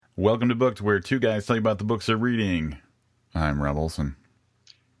Welcome to Booked, where two guys tell you about the books they're reading. I'm Rob Olson.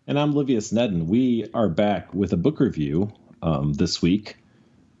 And I'm Livius Nedden. We are back with a book review this week,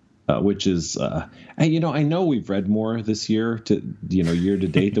 which is, I know we've read more this year, year to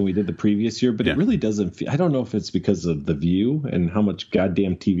date than we did the previous year, but It really doesn't feel, I don't know if it's because of The View and how much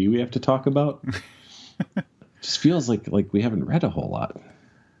goddamn TV we have to talk about. It just feels like we haven't read a whole lot.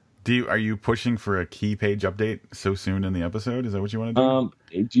 Are you pushing for a key page update so soon in the episode? Is that what you want to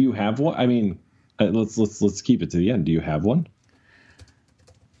do? Do you have one? I mean, let's keep it to the end. Do you have one?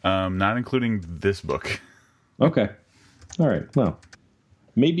 Not including this book. Okay. All right. Well,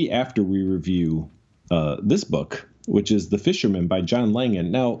 maybe after we review this book, which is The Fisherman by John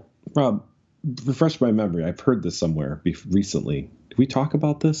Langan. Now, Rob, refresh my memory. I've heard this somewhere recently. Did we talk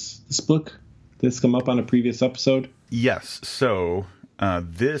about this book? Did this come up on a previous episode? Yes. So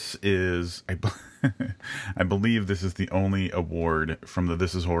this is, I believe this is the only award from the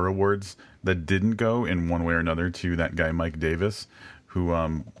This Is Horror Awards that didn't go in one way or another to that guy, Mike Davis, who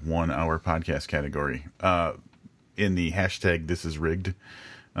won our podcast category in the hashtag This Is Rigged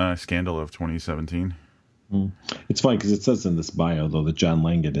scandal of 2017. It's funny because it says in this bio, though, that John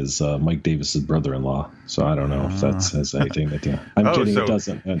Langan is Mike Davis's brother-in-law. So I don't know if that has anything to do. I'm kidding, so it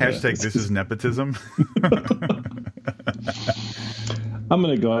doesn't. Hashtag This Is Nepotism. I'm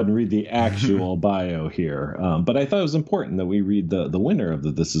going to go ahead and read the actual bio here. But I thought it was important that we read the winner of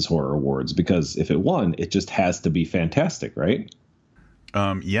the This Is Horror Awards, because if it won, it just has to be fantastic, right?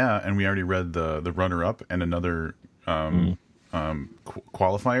 Yeah, and we already read the runner-up and another qualifier.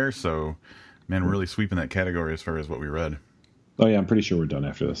 So, man, we're really sweeping that category as far as what we read. Oh, yeah, I'm pretty sure we're done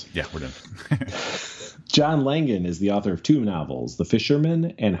after this. Yeah, we're done. John Langan is the author of two novels, The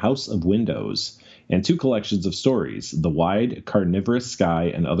Fisherman and House of Windows, and two collections of stories, The Wide Carnivorous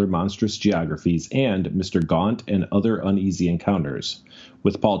Sky and Other Monstrous Geographies, and Mr. Gaunt and Other Uneasy Encounters.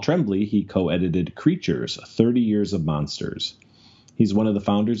 With Paul Tremblay, he co-edited Creatures, 30 Years of Monsters. He's one of the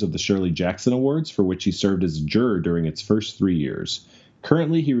founders of the Shirley Jackson Awards, for which he served as a juror during its first 3 years.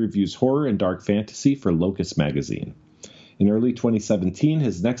 Currently, he reviews horror and dark fantasy for Locus magazine. In early 2017,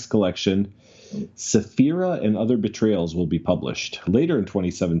 his next collection, Sephira and Other Betrayals, will be published. Later in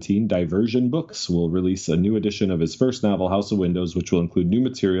 2017, Diversion Books will release a new edition of his first novel, House of Windows, which will include new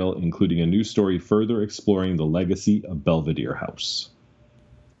material, including a new story further exploring the legacy of Belvedere House.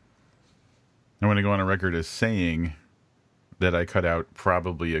 I want to go on a record as saying that I cut out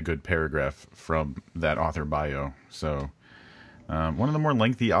probably a good paragraph from that author bio. So one of the more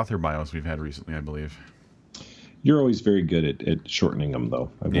lengthy author bios we've had recently, I believe. You're always very good at shortening them, though.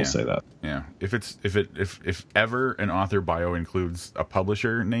 I will say that. Yeah. If ever an author bio includes a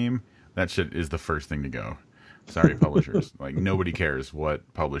publisher name, that shit is the first thing to go. Sorry, publishers. Like, nobody cares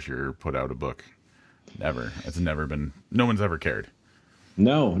what publisher put out a book. Never. It's never been. No one's ever cared.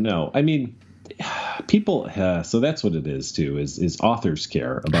 No. I mean, people. So that's what it is too. Is authors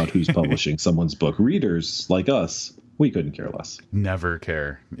care about who's publishing someone's book? Readers like us, we couldn't care less. Never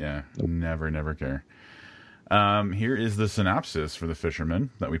care. Yeah. Nope. Never care. Here is the synopsis for The Fisherman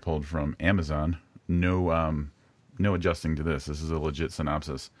that we pulled from Amazon. No adjusting to this. This is a legit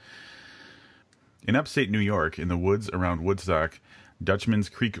synopsis. In upstate New York, in the woods around Woodstock, Dutchman's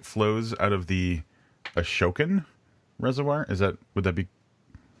Creek flows out of the Ashokan Reservoir. Would that be?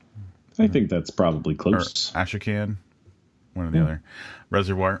 I think that's probably close. Or Ashokan, one or the other.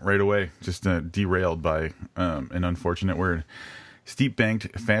 Reservoir, right away. Just derailed by an unfortunate word.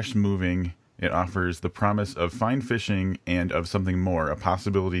 Steep-banked, fast-moving. It offers the promise of fine fishing and of something more, a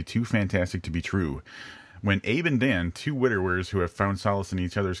possibility too fantastic to be true. When Abe and Dan, two widowers who have found solace in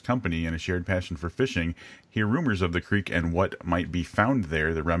each other's company and a shared passion for fishing, hear rumors of the creek and what might be found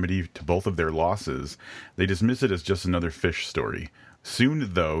there, the remedy to both of their losses, they dismiss it as just another fish story.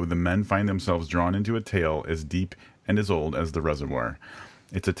 Soon, though, the men find themselves drawn into a tale as deep and as old as the reservoir.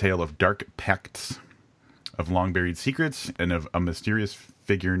 It's a tale of dark pacts, of long-buried secrets, and of a mysterious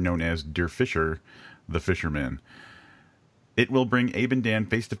figure known as Der Fischer, the Fisherman. It will bring Abe and Dan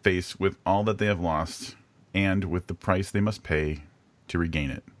face to face with all that they have lost, and with the price they must pay to regain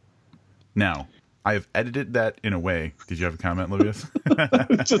it. Now, I have edited that in a way. Did you have a comment, Livius? I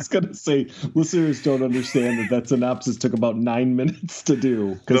was just going to say, listeners don't understand that synopsis took about 9 minutes to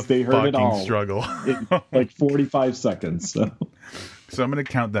do, because they heard it all. Struggle. In like 45 seconds. So I'm going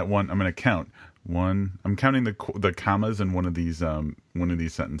to count that one. I'm going to count one. I'm counting the commas in one of these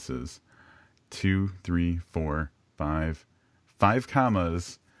sentences. 2, 3, 4, 5. 5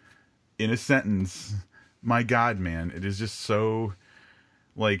 commas in a sentence. My God, man, it is just so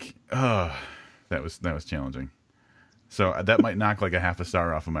like, that was challenging. So that might knock like a half a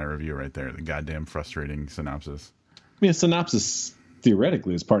star off of my review right there. The goddamn frustrating synopsis. I mean, a synopsis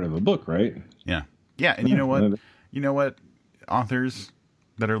theoretically is part of a book, right? Yeah. Yeah. And you know what? You know what? Authors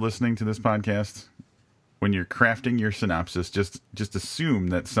that are listening to this podcast, when you're crafting your synopsis, just assume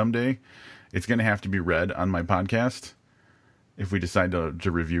that someday it's going to have to be read on my podcast if we decide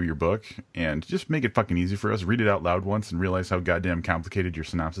to review your book, and just make it fucking easy for us. Read it out loud once and realize how goddamn complicated your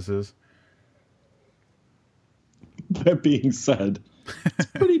synopsis is. That being said,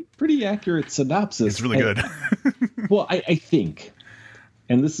 it's pretty accurate synopsis. It's really good. Well, I think,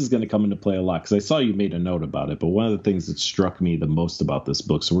 and this is going to come into play a lot because I saw you made a note about it, but one of the things that struck me the most about this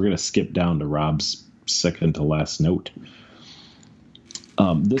book, so we're going to skip down to Rob's second to last note.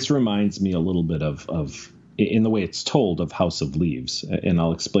 This reminds me a little bit of in the way it's told, of House of Leaves, and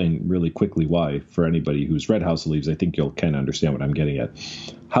I'll explain really quickly why. For anybody who's read House of Leaves, I think you'll kind of understand what I'm getting at.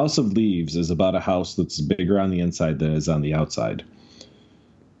 House of Leaves is about a house that's bigger on the inside than it is on the outside.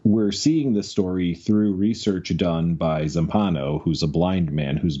 We're seeing this story through research done by Zampano, who's a blind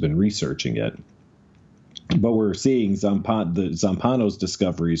man who's been researching it. But we're seeing Zampano's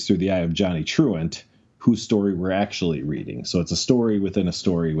discoveries through the eye of Johnny Truant, whose story we're actually reading. So it's a story within a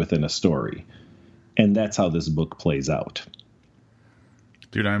story within a story. And that's how this book plays out.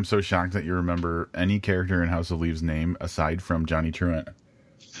 Dude, I'm so shocked that you remember any character in House of Leaves' name aside from Johnny Truant.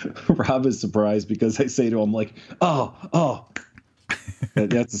 Rob is surprised because I say to him, like, oh.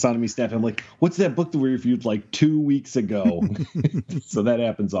 That's the sound of me snapping. I'm like, what's that book that we reviewed like 2 weeks ago? So that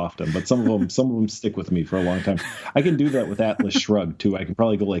happens often. But some of them stick with me for a long time. I can do that with Atlas Shrugged, too. I can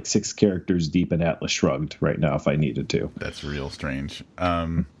probably go like 6 characters deep in Atlas Shrugged right now if I needed to. That's real strange.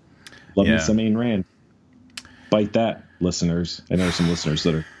 Love me some Ayn Rand. Bite that, listeners. I know some listeners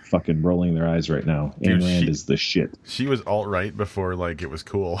that are fucking rolling their eyes right now. Ayn Rand is the shit. She was alt-right before, like, it was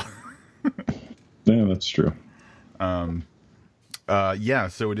cool. Yeah, that's true. Yeah,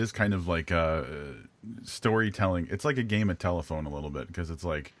 so it is kind of like storytelling. It's like a game of telephone a little bit, because it's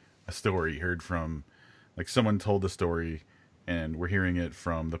like a story heard from, like, someone told the story, and we're hearing it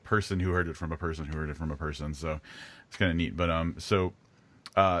from the person who heard it from a person who heard it from a person. So it's kind of neat. But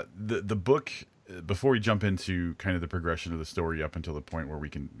the book, before we jump into kind of the progression of the story up until the point where we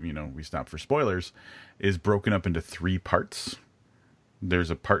can, we stop for spoilers, is broken up into 3 parts. There's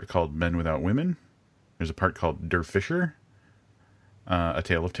a part called Men Without Women. There's a part called Der Fischer, A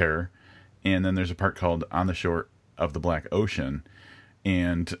Tale of Terror. And then there's a part called On the Shore of the Black Ocean.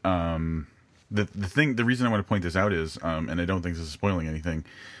 And the reason I want to point this out is, and I don't think this is spoiling anything,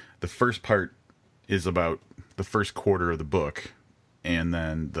 the first part is about the first quarter of the book. And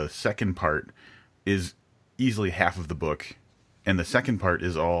then the second part is easily half of the book. And the second part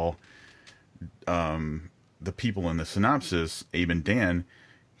is all the people in the synopsis, Abe and Dan,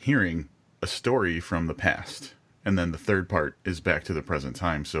 hearing a story from the past. And then the third part is back to the present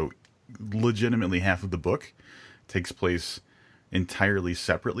time. So legitimately half of the book takes place entirely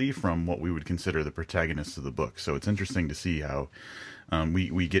separately from what we would consider the protagonists of the book. So it's interesting to see how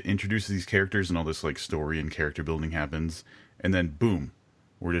we get introduced to these characters and all this like story and character building happens. And then boom,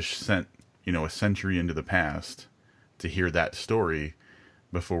 we're just sent, a century into the past to hear that story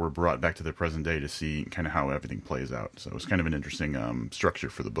before we're brought back to the present day to see kind of how everything plays out. So it's kind of an interesting structure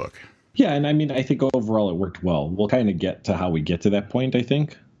for the book. Yeah, and I mean, I think overall it worked well. We'll kind of get to how we get to that point, I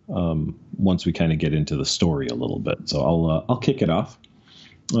think, once we kind of get into the story a little bit. So I'll kick it off.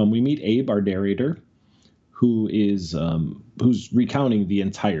 We meet Abe, our narrator, who's recounting the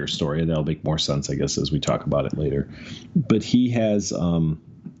entire story. That'll make more sense, I guess, as we talk about it later. But he has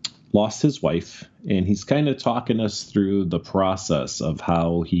lost his wife, and he's kind of talking us through the process of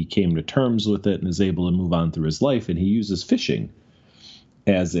how he came to terms with it and is able to move on through his life. And he uses fishing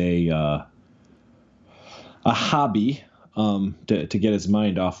as a hobby to get his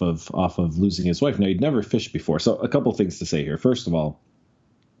mind off of losing his wife. Now, he'd never fished before. So a couple things to say here. First of all,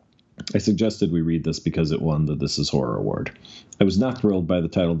 I suggested we read this because it won the This Is Horror Award. I was not thrilled by the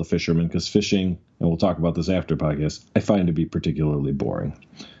title, The Fisherman, because fishing, and we'll talk about this after podcast, I find to be particularly boring.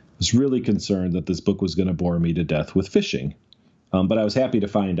 I was really concerned that this book was going to bore me to death with fishing. But I was happy to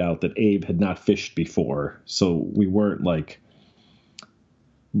find out that Abe had not fished before. So we weren't like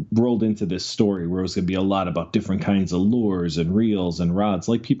rolled into this story where it was going to be a lot about different kinds of lures and reels and rods,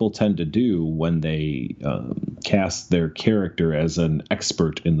 like people tend to do when they cast their character as an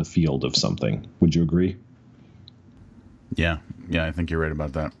expert in the field of something. Would you agree? Yeah, I think you're right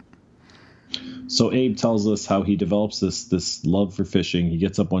about that. So Abe tells us how he develops this love for fishing. He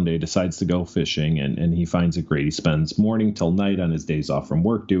gets up one day, decides to go fishing, and he finds it great. He spends morning till night on his days off from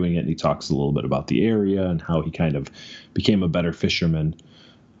work doing it, and he talks a little bit about the area and how he kind of became a better fisherman.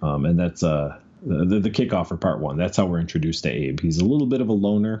 And that's the kickoff for part 1. That's how we're introduced to Abe. He's a little bit of a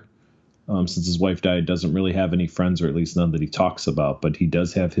loner. since his wife died, doesn't really have any friends, or at least none that he talks about, but he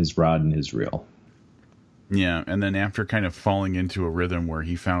does have his rod and his reel. Yeah, and then after kind of falling into a rhythm where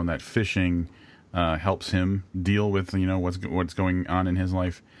he found that fishing helps him deal with, what's going on in his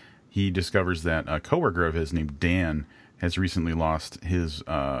life, he discovers that a coworker of his named Dan has recently lost his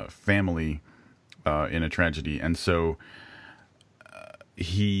family in a tragedy. And so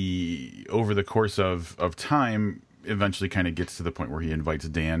he, over the course of time, eventually kind of gets to the point where he invites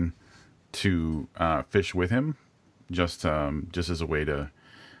Dan to fish with him, just as a way to,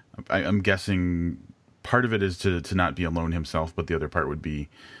 I'm guessing part of it is to not be alone himself, but the other part would be,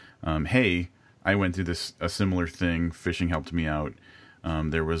 hey, I went through a similar thing. Fishing helped me out.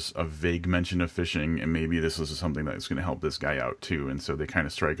 There was a vague mention of fishing, and maybe this is something that's going to help this guy out too. And so they kind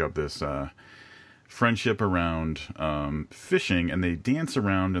of strike up this friendship around fishing, and they dance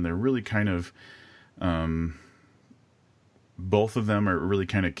around, and they're really kind of, both of them are really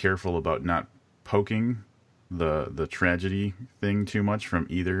kind of careful about not poking the tragedy thing too much from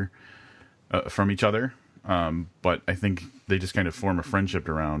each other. But I think they just kind of form a friendship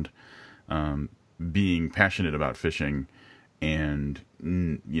around being passionate about fishing, and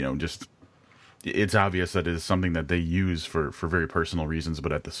just it's obvious that it is something that they use for very personal reasons,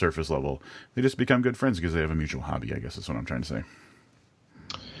 but at the surface level, they just become good friends because they have a mutual hobby, I guess is what I'm trying to say.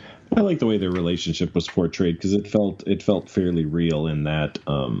 I like the way their relationship was portrayed because it felt fairly real in that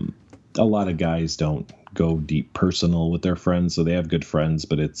a lot of guys don't go deep personal with their friends, so they have good friends,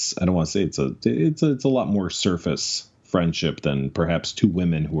 but I don't want to say it's a lot more surface friendship than perhaps two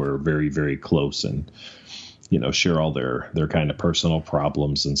women who are very, very close and share all their kind of personal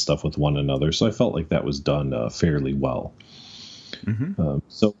problems and stuff with one another. So I felt like that was done fairly well. Mm-hmm.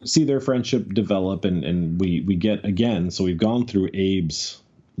 So see their friendship develop, and we get again. So we've gone through Abe's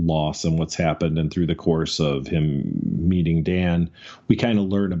loss and what's happened, and through the course of him meeting Dan, we kind of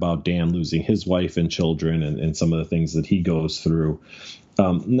learn about Dan losing his wife and children, and some of the things that he goes through.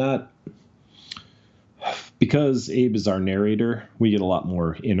 Not because Abe is our narrator, we get a lot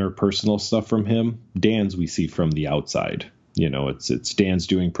more interpersonal stuff from him. Dan's we see from the outside. It's Dan's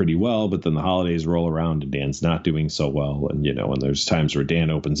doing pretty well, but then the holidays roll around and Dan's not doing so well. And, and there's times where Dan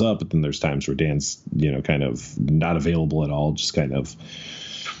opens up, but then there's times where Dan's, kind of not available at all, just kind of,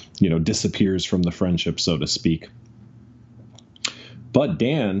 disappears from the friendship, so to speak. But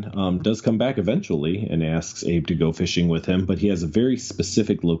Dan does come back eventually and asks Abe to go fishing with him, but he has a very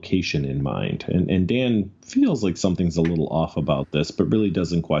specific location in mind. And Dan feels like something's a little off about this, but really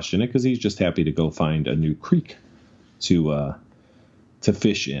doesn't question it because he's just happy to go find a new creek to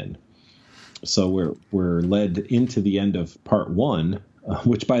fish in. So we're led into the end of part 1,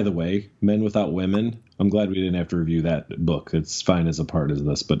 which, by the way, Men Without Women. I'm glad we didn't have to review that book. It's fine as a part of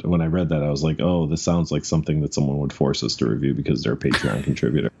this. But when I read that, I was like, oh, this sounds like something that someone would force us to review because they're a Patreon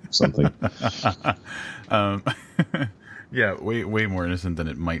contributor or something. Yeah, way more innocent than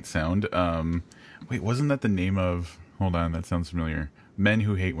it might sound. Wait, wasn't that the name of... Hold on, that sounds familiar. Men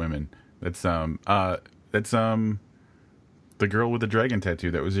Who Hate Women. That's the girl with the dragon tattoo.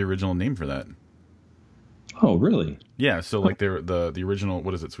 That was the original name for that. Oh, really? Yeah, so like the original,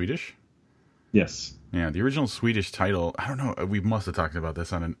 what is it, Swedish? Yes. Yeah, the original Swedish title, I don't know, we must have talked about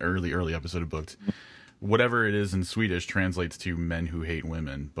this on an early episode of Booked. Whatever it is in Swedish translates to Men Who Hate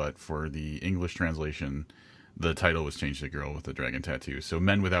Women, but for the English translation, the title was changed to Girl with the Dragon Tattoo. So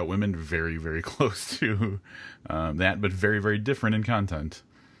Men Without Women, very, very close to that, but very, very different in content.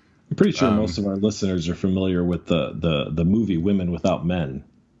 I'm pretty sure most of our listeners are familiar with the movie Women Without Men.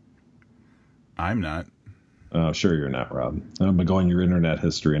 I'm not. Oh, sure you're not, Rob. I'm going to go on your internet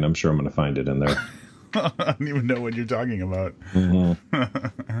history, and I'm sure I'm going to find it in there. I don't even know what you're talking about.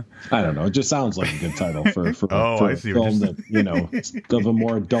 Mm-hmm. I don't know. It just sounds like a good title for a film that, of a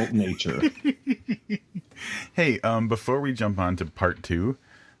more adult nature. Hey, before we jump on to part 2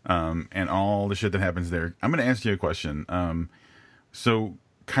 and all the shit that happens there, I'm going to ask you a question. So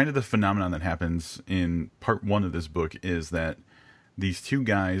kind of the phenomenon that happens in part 1 of this book is that these two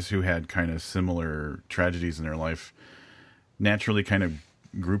guys who had kind of similar tragedies in their life naturally kind of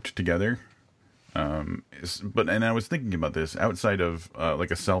grouped together. And I was thinking about this outside of like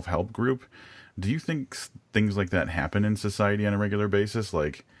a self-help group. Do you think things like that happen in society on a regular basis?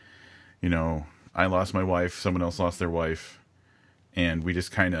 Like, I lost my wife, someone else lost their wife, and we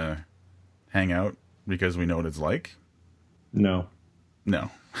just kind of hang out because we know what it's like? No.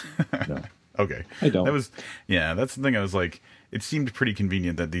 No. Okay. I don't. That's the thing. I was like, it seemed pretty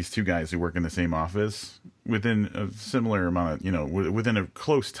convenient that these two guys who work in the same office within a similar amount of, within a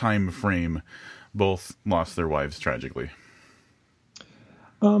close time frame, both lost their wives tragically.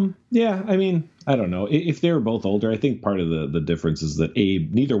 Yeah, I mean, I don't know. If they were both older, I think part of the difference is that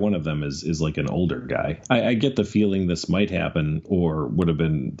Abe, neither one of them is like an older guy. I get the feeling this might happen or would have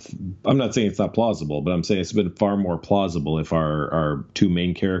been. I'm not saying it's not plausible, but I'm saying it's been far more plausible if our two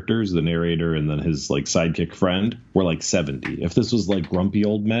main characters, the narrator and then his like sidekick friend, were like 70. If this was like grumpy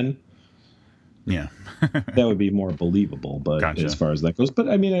old men, yeah, that would be more believable. But gotcha. as far as that goes, but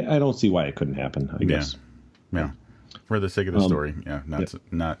I mean, I don't see why it couldn't happen. I guess. Yeah. For the sake of the story, yeah,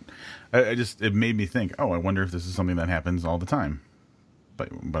 not. I just it made me think. Oh, I wonder if this is something that happens all the time, but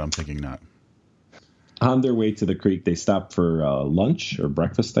I'm thinking not. On their way to the creek, they stop for lunch or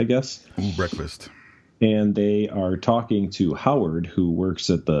breakfast, I guess. Ooh, breakfast. And they are talking to Howard, who works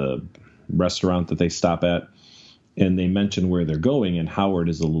at the restaurant that they stop at, and they mention where they're going, and Howard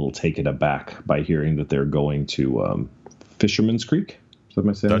is a little taken aback by hearing that they're going to Fisherman's Creek. Am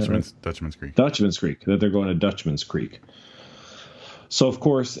I saying Dutchman's Creek. Dutchman's Creek, that they're going to Dutchman's Creek. So, of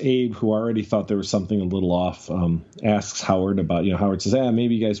course, Abe, who already thought there was something a little off, asks Howard about, Howard says,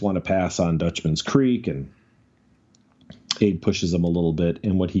 maybe you guys want to pass on Dutchman's Creek. And Abe pushes him a little bit.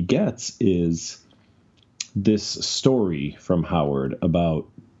 And what he gets is this story from Howard about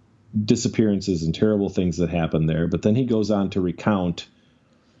disappearances and terrible things that happened there. But then he goes on to recount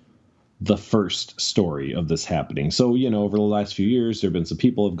the first story of this happening. So, over the last few years, there have been some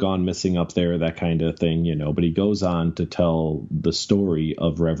people have gone missing up there, that kind of thing, but he goes on to tell the story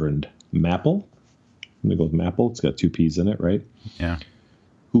of Reverend Mapple. I'm going to go with Mapple. It's got two P's in it, right? Yeah.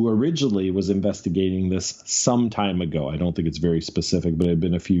 Who originally was investigating this some time ago. I don't think it's very specific, but it had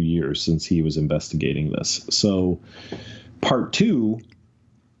been a few years since he was investigating this. So part 2,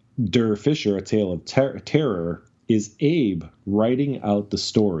 Der Fischer, A Tale of Terror, is Abe writing out the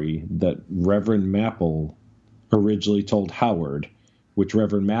story that Reverend Mapple originally told Howard, which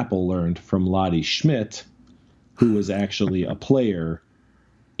Reverend Mapple learned from Lottie Schmidt, who was actually a player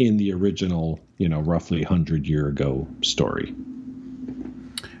in the original, roughly 100-year ago story.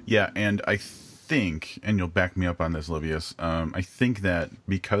 Yeah, and I think, and you'll back me up on this, Livius, I think that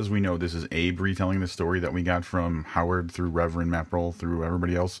because we know this is Abe retelling the story that we got from Howard through Reverend Mapple through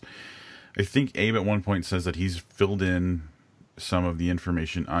everybody else, I think Abe at one point says that he's filled in some of the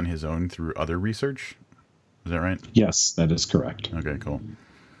information on his own through other research. Is that right? Yes, that is correct. Okay, cool.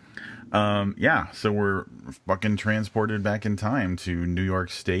 Yeah, so we're fucking transported back in time to New York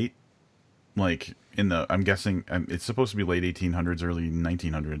State. Like, I'm guessing, it's supposed to be late 1800s, early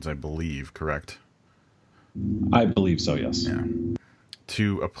 1900s, I believe, correct? I believe so, yes. Yeah.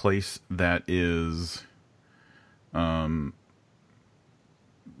 To a place that is,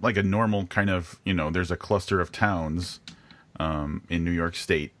 like a normal kind of, there's a cluster of towns in New York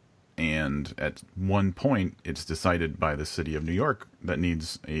State, and at one point it's decided by the city of New York that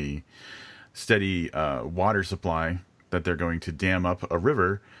needs a steady water supply, that they're going to dam up a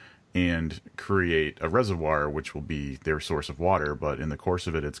river and create a reservoir, which will be their source of water, but in the course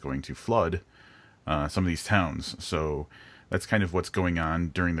of it, it's going to flood some of these towns. So that's kind of what's going on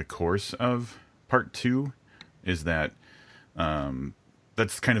during the course of part 2, is that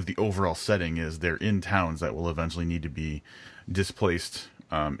that's kind of the overall setting, is they're in towns that will eventually need to be displaced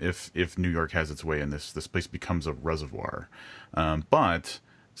if New York has its way and this place becomes a reservoir. But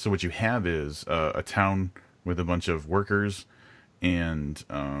so what you have is a town with a bunch of workers and,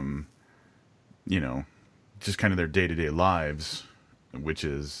 just kind of their day-to-day lives, which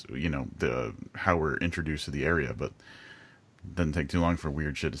is, how we're introduced to the area, but it doesn't take too long for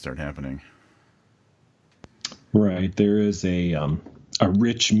weird shit to start happening. Right. There is a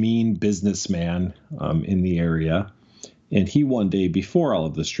rich, mean businessman in the area, and he one day, before all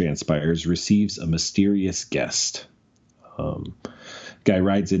of this transpires, receives a mysterious guest. Guy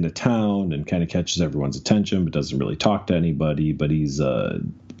rides into town and kind of catches everyone's attention, but doesn't really talk to anybody, but he's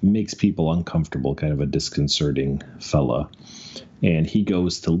makes people uncomfortable, kind of a disconcerting fella. And he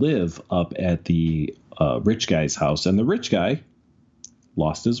goes to live up at the rich guy's house, and the rich guy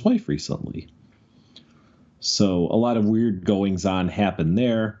lost his wife recently. So a lot of weird goings-on happen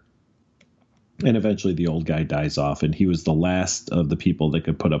there. And eventually the old guy dies off, and he was the last of the people that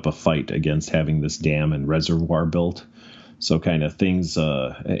could put up a fight against having this dam and reservoir built. So kind of things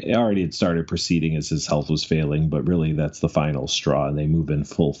already had started proceeding as his health was failing, but really that's the final straw, and they move in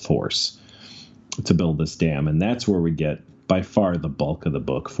full force to build this dam. And that's where we get by far the bulk of the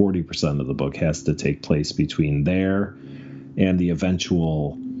book. 40% of the book has to take place between there and the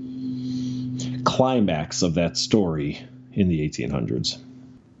eventual climax of that story in the 1800s.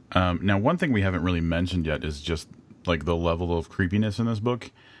 Now, one thing we haven't really mentioned yet is just like the level of creepiness in this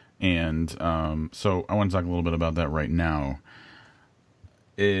book. And so I want to talk a little bit about that right now.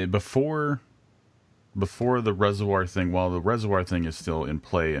 Before before the reservoir thing, while the reservoir thing is still in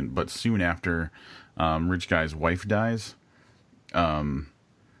play, but soon after, rich guy's wife dies.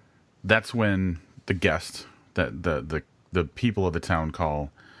 That's when the guest that the people of the town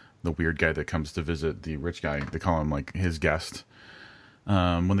call the weird guy that comes to visit the rich guy. They call him like his guest.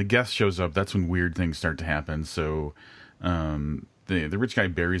 When the guest shows up, that's when weird things start to happen. So the rich guy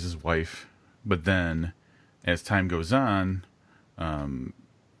buries his wife, but then as time goes on,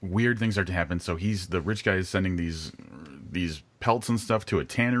 weird things start to happen. So the rich guy is sending these pelts and stuff to a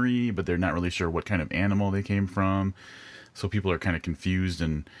tannery, but they're not really sure what kind of animal they came from. So people are kind of confused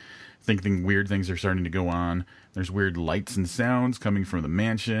and thinking weird things are starting to go on. There's weird lights and sounds coming from the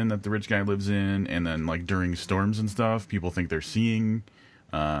mansion that the rich guy lives in, and then like during storms and stuff, people think they're seeing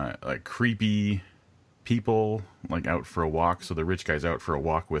like creepy people like out for a walk. So the rich guy's out for a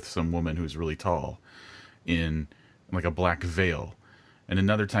walk with some woman who's really tall in like a black veil. And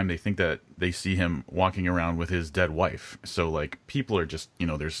another time they think that they see him walking around with his dead wife. So like people are just,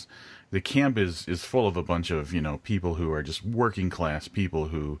 the camp is full of a bunch of, people who are just working class people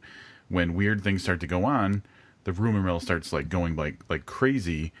who, when weird things start to go on, the rumor mill starts like going like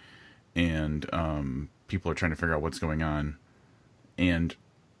crazy, and people are trying to figure out what's going on. And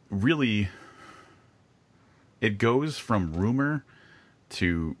really, it goes from rumor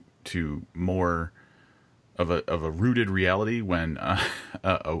to more of a rooted reality when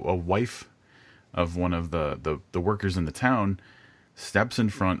a wife of one of the workers in the town steps in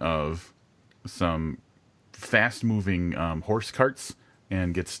front of some fast moving horse carts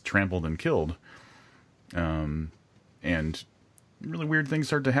and gets trampled and killed. And really weird things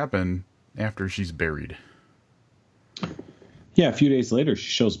start to happen after she's buried. Yeah, a few days later she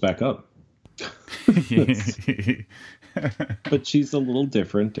shows back up. But she's a little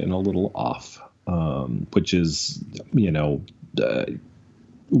different and a little off, which is,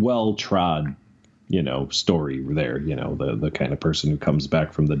 well-trod, story there. The kind of person who comes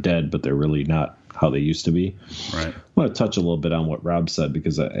back from the dead, but they're really not how they used to be. Right. I want to touch a little bit on what Rob said,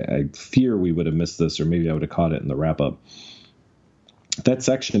 because I fear we would have missed this, or maybe I would have caught it in the wrap-up. That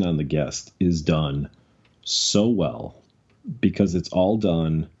section on the guest is done so well, because it's all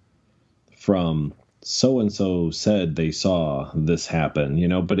done from so-and-so said they saw this happen,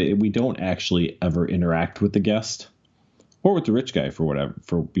 but we don't actually ever interact with the guest or with the rich guy for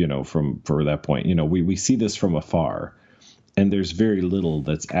that point. We see this from afar, and there's very little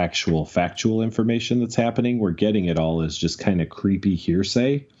that's actual factual information that's happening. We're getting it all as just kind of creepy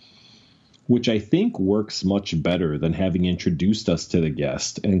hearsay, which I think works much better than having introduced us to the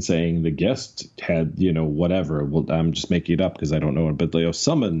guest and saying the guest had, whatever. Well, I'm just making it up because I don't know it, but they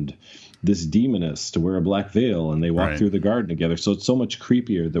summoned this demoness to wear a black veil, and they walk through the garden together. So it's so much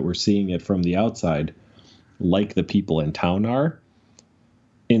creepier that we're seeing it from the outside, like the people in town are,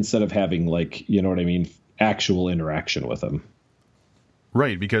 instead of having actual interaction with them.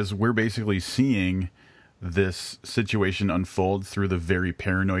 Right, because we're basically seeing this situation unfold through the very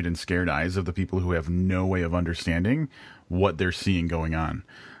paranoid and scared eyes of the people who have no way of understanding what they're seeing going on.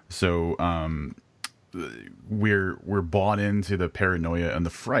 So we're bought into the paranoia and the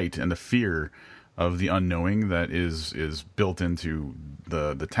fright and the fear of the unknowing that is built into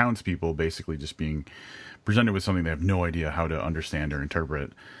the townspeople, basically just being presented with something they have no idea how to understand or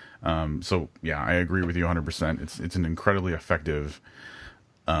interpret. So yeah, I agree with you 100%. It's an incredibly effective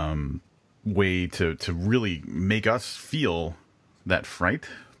way to really make us feel that fright,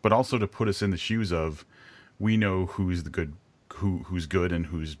 but also to put us in the shoes of, we know who's the good, who's good and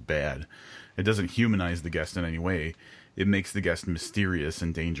who's bad. It doesn't humanize the guest in any way. It makes the guest mysterious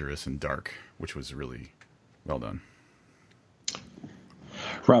and dangerous and dark, which was really well done.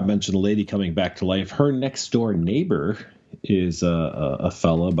 Rob mentioned a lady coming back to life. Her next door neighbor is a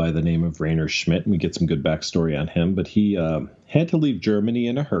fella by the name of Rainer Schmidt, and we get some good backstory on him. But he had to leave Germany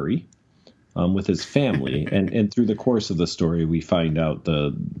in a hurry with his family, and through the course of the story, we find out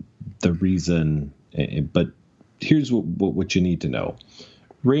the reason. But here's what you need to know: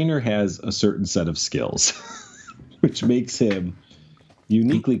 Rainer has a certain set of skills, which makes him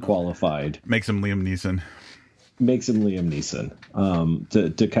uniquely qualified. Makes him Liam Neeson.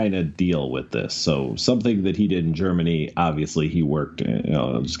 To kind of deal with this. So something that he did in Germany, obviously he worked,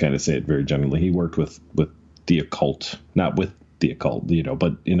 I'll just kind of say it very generally, he worked with the occult, not with the occult,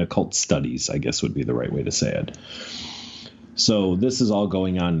 but in occult studies, I guess would be the right way to say it. So this is all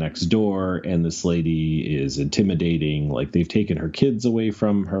going on next door, and this lady is intimidating. Like, they've taken her kids away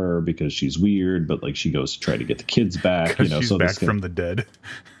from her because she's weird, but like she goes to try to get the kids back. She's back from the dead.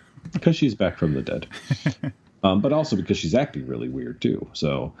 Because she's back from the dead. But also because she's acting really weird too.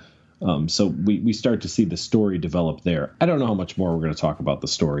 So So we start to see the story develop there. I don't know how much more we're going to talk about the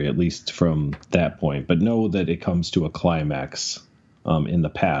story, at least from that point, but know that it comes to a climax in the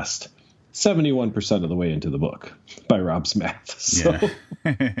past, 71% of the way into the book by Rob's math. So,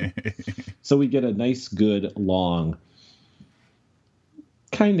 so we get a nice, good, long,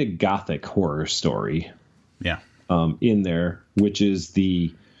 kind of gothic horror story in there, which is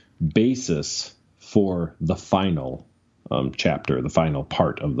the basis for the final chapter, the final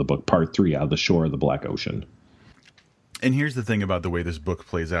part of the book, part 3, Out of the Shore of the Black Ocean. And here's the thing about the way this book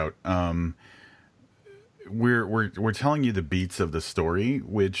plays out. We're telling you the beats of the story,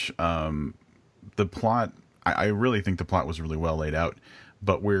 which the plot, I really think the plot was really well laid out,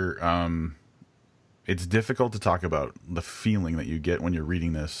 but it's difficult to talk about the feeling that you get when you're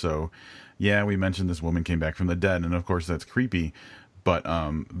reading this. So yeah, we mentioned this woman came back from the dead, and of course that's creepy, but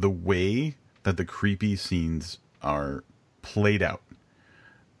the way that the creepy scenes are played out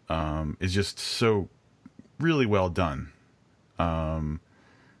is just so really well done,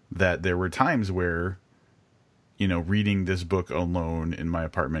 that there were times where, reading this book alone in my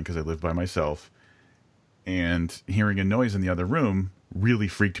apartment, because I live by myself, and hearing a noise in the other room really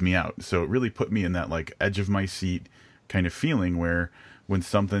freaked me out. So it really put me in that like edge of my seat kind of feeling where when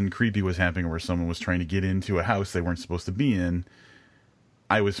something creepy was happening, or someone was trying to get into a house they weren't supposed to be in,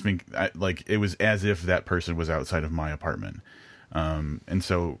 I was like it was as if that person was outside of my apartment. And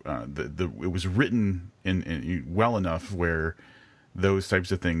so it was written in well enough where those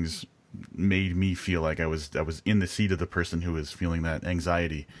types of things made me feel like I was in the seat of the person who was feeling that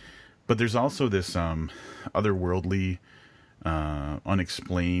anxiety. But there's also this otherworldly,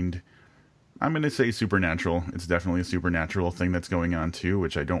 unexplained, I'm going to say supernatural. It's definitely a supernatural thing that's going on too,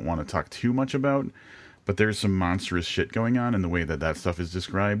 which I don't want to talk too much about. But there's some monstrous shit going on in the way that stuff is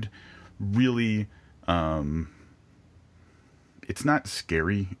described. Really, it's not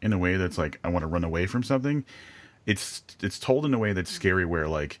scary in a way that's like I want to run away from something. It's told in a way that's scary, where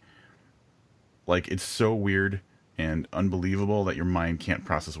like it's so weird and unbelievable that your mind can't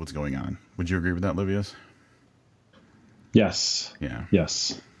process what's going on. Would you agree with that, Livius? Yes. Yeah.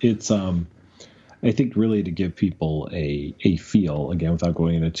 Yes. It's I think really to give people a feel, again, without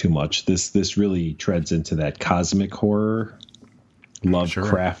going into too much, this really treads into that cosmic horror,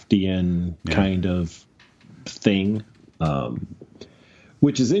 Lovecraftian kind of thing,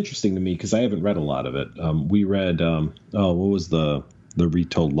 which is interesting to me because I haven't read a lot of it. We read, what was the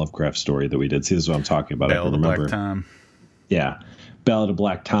retold Lovecraft story that we did? See, this is what I'm talking about. Ballad of Black Tom. Yeah. Ballad of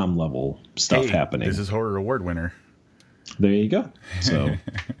Black Tom level stuff happening. This is horror award winner. There you go. So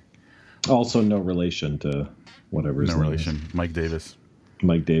also no relation to whatever his name relation. is. Mike Davis.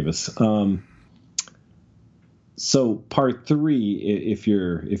 Mike Davis. So part 3, if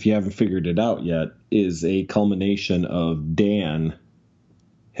you haven't figured it out yet, is a culmination of Dan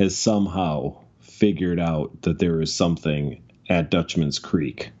has somehow figured out that there is something at Dutchman's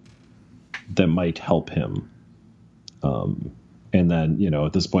Creek that might help him. And then,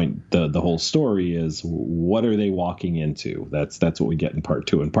 at this point, the whole story is, what are they walking into? That's what we get in part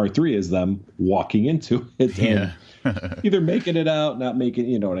 2. And part 3 is them walking into it. Yeah. Either making it out, not making,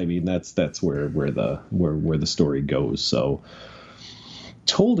 you know what I mean? That's where the story goes. So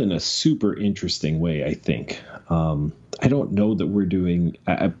told in a super interesting way, I think. I don't know that we're doing,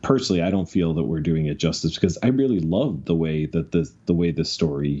 personally, I don't feel that we're doing it justice, because I really love the way that the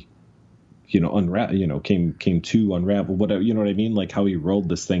story came to unravel, whatever, you know what I mean? Like how he rolled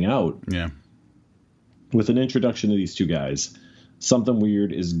this thing out. Yeah. With an introduction to these two guys, something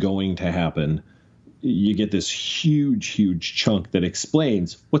weird is going to happen. You get this huge chunk that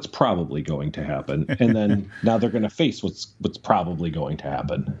explains what's probably going to happen. And then now they're going to face what's probably going to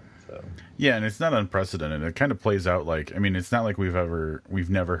happen. So. Yeah. And it's not unprecedented. It kind of plays out like, it's not like we've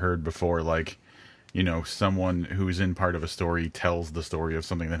never heard before, like, someone who's in part of a story tells the story of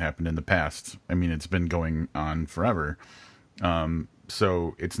something that happened in the past. It's been going on forever.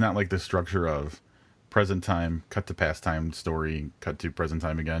 So it's not like the structure of present time, cut to past time story, cut to present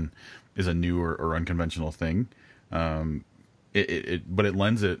time again is a new or unconventional thing. But it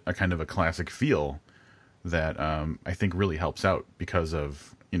lends it a kind of a classic feel that I think really helps out because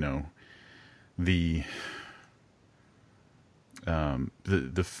of, the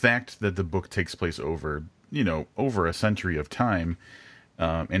fact that the book takes place over a century of time,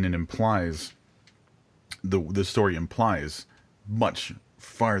 and it implies the story implies much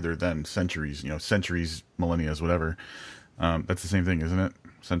farther than centuries, centuries, millennia, whatever. That's the same thing, isn't it?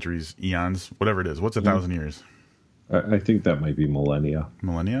 Centuries, eons, whatever it is. What's 1,000 years? I think that might be millennia.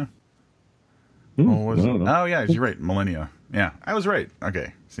 Millennia? I don't know. Oh, yeah, you're right. Millennia. Yeah, I was right.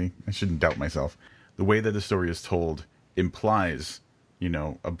 Okay, see, I shouldn't doubt myself. The way that the story is told implies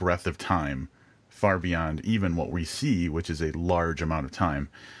a breadth of time far beyond even what we see, which is a large amount of time.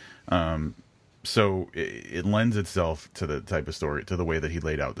 So it lends itself to the type of story, to the way that he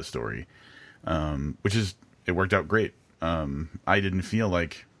laid out the story, which is, it worked out great. I didn't feel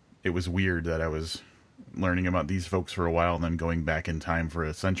like it was weird that I was learning about these folks for a while and then going back in time for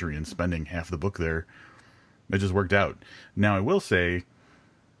a century and spending half the book there. It just worked out. Now, I will say,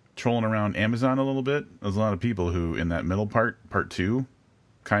 trolling around Amazon a little bit, there's a lot of people who, in that middle part 2,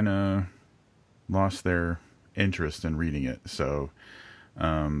 kind of lost their interest in reading it. So,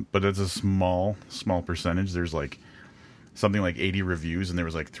 but it's a small percentage. There's like something like 80 reviews, and there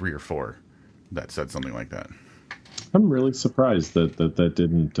was like 3 or 4 that said something like that. I'm really surprised that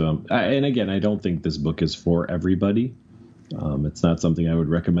didn't. And again, I don't think this book is for everybody. It's not something I would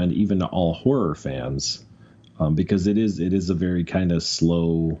recommend even to all horror fans, because it is a very kind of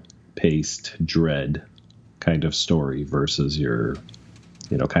slow-paced dread kind of story versus your,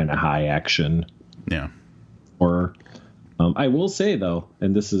 kind of high action horror. I will say though,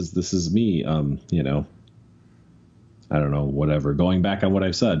 and this is me, I don't know, whatever. Going back on what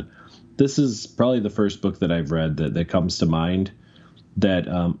I've said, this is probably the first book that I've read that comes to mind that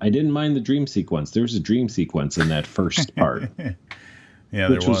I didn't mind the dream sequence. There was a dream sequence in that first part. Yeah,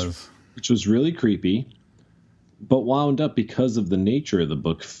 there was. Which was really creepy, but wound up, because of the nature of the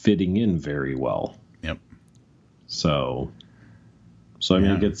book, fitting in very well. Yep. So I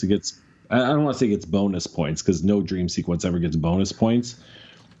mean, it gets. I don't want to say it gets bonus points, because no dream sequence ever gets bonus points.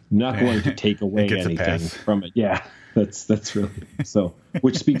 I'm not going to take away anything from it. Yeah. That's really so,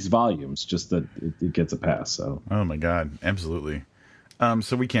 which speaks volumes, just that it gets a pass. So, oh my God, absolutely.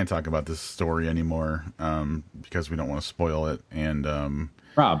 So we can't talk about this story anymore, because we don't want to spoil it. And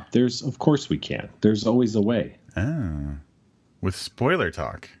Rob, of course we can. There's always a way. With spoiler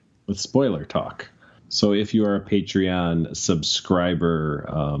talk. So if you are a Patreon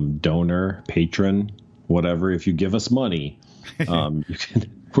subscriber, donor, patron, whatever, if you give us money, you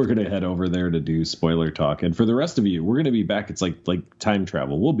can. We're going to head over there to do spoiler talk. And for the rest of you, we're going to be back. It's like time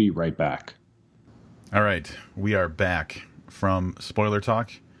travel. We'll be right back. All right. We are back from spoiler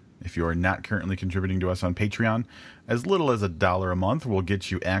talk. If you are not currently contributing to us on Patreon, as little as $1 a month will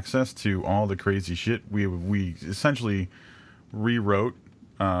get you access to all the crazy shit. We essentially rewrote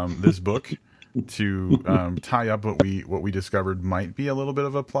this book to tie up what we discovered might be a little bit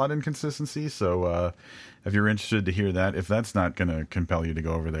of a plot inconsistency. So if you're interested to hear that, if that's not going to compel you to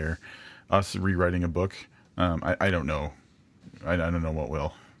go over there, us rewriting a book, I don't know. I don't know what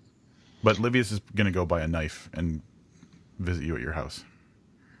will. But Livius is going to go buy a knife and visit you at your house.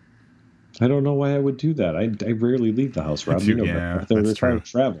 I don't know why I would do that. I rarely leave the house, Rob. Yeah, that's true. Trying to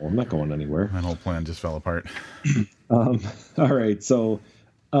travel. I'm not going anywhere. That whole plan just fell apart. All right, so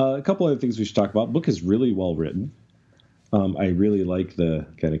a couple other things we should talk about. Book is really well written. I really like the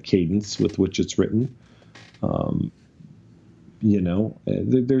kind of cadence with which it's written.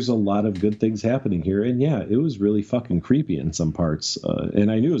 There's a lot of good things happening here. And yeah, it was really fucking creepy in some parts.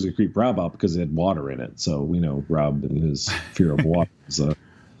 And I knew it was a creep Rob out because it had water in it. So we know Rob and his fear of water is a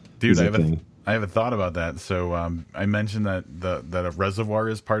Dude, I have a thought about that. So I mentioned that a reservoir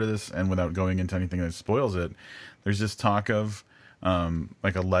is part of this, and without going into anything that spoils it, there's this talk of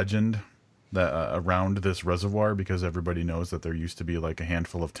like a legend that around this reservoir, because everybody knows that there used to be like a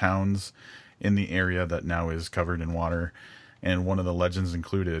handful of towns in the area that now is covered in water, and one of the legends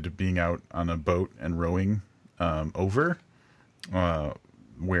included being out on a boat and rowing over,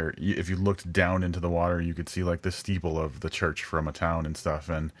 where if you looked down into the water, you could see like the steeple of the church from a town and stuff.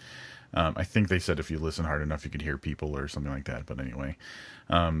 And I think they said if you listen hard enough, you could hear people or something like that. But anyway,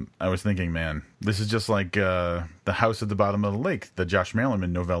 I was thinking, man, this is just like The House at the Bottom of the Lake, the Josh Malerman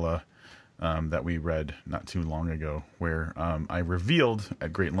novella that we read not too long ago, where I revealed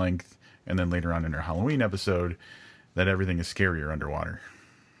at great length, and then later on in our Halloween episode, that everything is scarier underwater.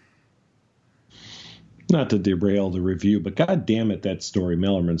 Not to derail the review, but god damn it, that story,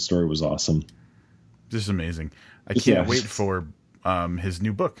 Malerman's story, was awesome. Just amazing. I can't wait for his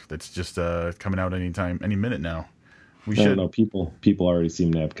new book that's just coming out any minute now. I don't know. People already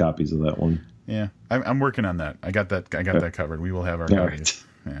seem to have copies of that one. Yeah, I'm working on that. I got that covered. We will have our copies.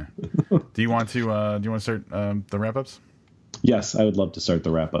 Right. Yeah. Do you want to start the wrap ups? Yes, I would love to start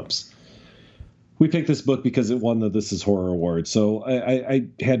the wrap ups. We picked this book because it won the This Is Horror Award. So I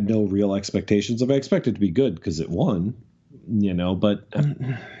had no real expectations of it. I expected it to be good because it won, but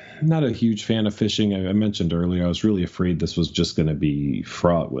I'm not a huge fan of fishing. I mentioned earlier, I was really afraid this was just going to be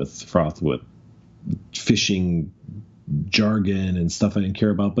fraught with fishing jargon and stuff I didn't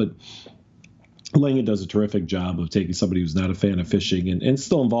care about. But Langan does a terrific job of taking somebody who's not a fan of fishing and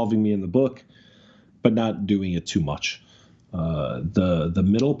still involving me in the book, but not doing it too much. The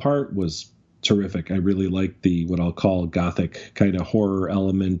middle part was terrific. I really liked the what I'll call gothic kind of horror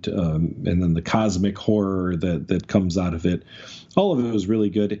element, and then the cosmic horror that comes out of it. All of it was really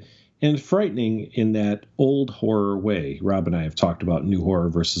good and frightening in that old horror way. Rob and I have talked about new horror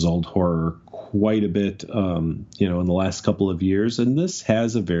versus old horror quite a bit, in the last couple of years, and this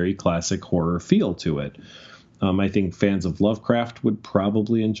has a very classic horror feel to it. I think fans of Lovecraft would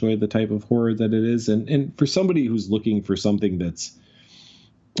probably enjoy the type of horror that it is, and for somebody who's looking for something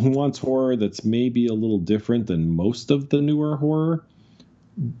who wants horror that's maybe a little different than most of the newer horror,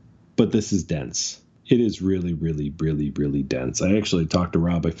 but this is dense. It is really, really, really, really dense. I actually talked to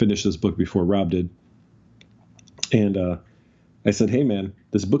Rob. I finished this book before Rob did. And I said, hey, man,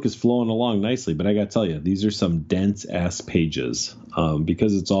 this book is flowing along nicely, but I got to tell you, these are some dense-ass pages.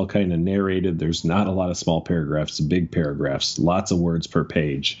 Because it's all kind of narrated, there's not a lot of small paragraphs, big paragraphs, lots of words per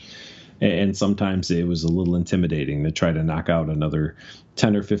page. And sometimes it was a little intimidating to try to knock out another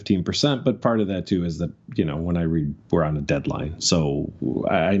 10 or 15%. But part of that, too, is that, when I read, we're on a deadline. So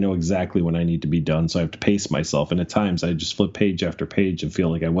I know exactly when I need to be done. So I have to pace myself. And at times I just flip page after page and feel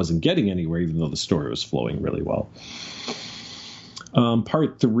like I wasn't getting anywhere, even though the story was flowing really well.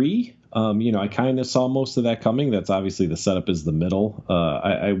 Part 3, I kind of saw most of that coming. That's obviously the setup is the middle.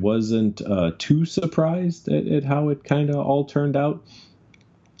 I wasn't too surprised at how it kind of all turned out.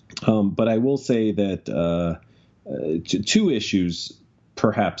 But I will say that 2 issues,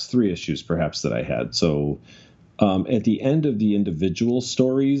 perhaps 3 issues, perhaps that I had. So at the end of the individual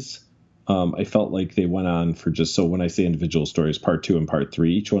stories, I felt like they went on for so when I say individual stories, part 2 and part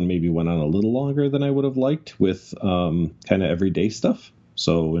 3, each one maybe went on a little longer than I would have liked with kind of everyday stuff.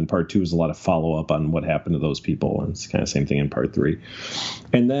 So in part 2 is a lot of follow up on what happened to those people. And it's kind of the same thing in part 3.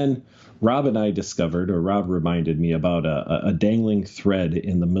 And then Rob and I discovered, or Rob reminded me about a dangling thread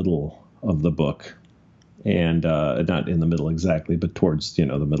in the middle of the book. And not in the middle exactly, but towards, the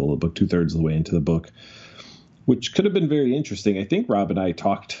middle of the book, 2/3 of the way into the book, which could have been very interesting. I think Rob and I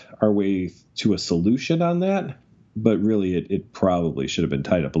talked our way to a solution on that, but really it probably should have been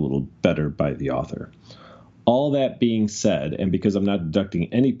tied up a little better by the author. All that being said, and because I'm not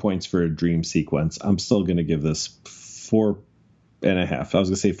deducting any points for a dream sequence, I'm still going to give this 4.5. I was going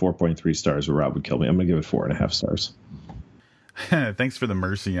to say 4.3 stars, but Rob would kill me. I'm going to give it 4.5 stars. Thanks for the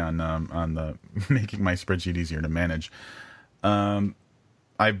mercy on the making my spreadsheet easier to manage. I'm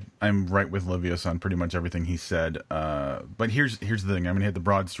right with Livius on pretty much everything he said. But here's the thing. I'm going to hit the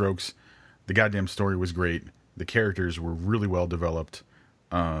broad strokes. The goddamn story was great. The characters were really well developed.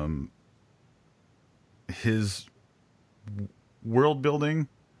 His world building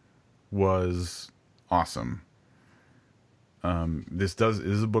was awesome. This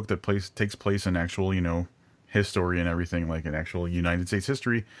is a book that takes place in actual, history and everything, like an actual United States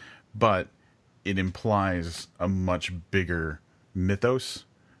history, but it implies a much bigger mythos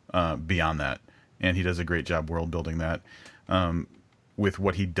beyond that, and he does a great job world building that with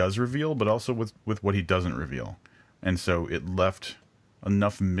what he does reveal, but also with what he doesn't reveal. And so it left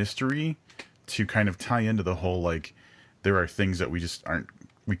enough mystery to kind of tie into the whole, like, there are things that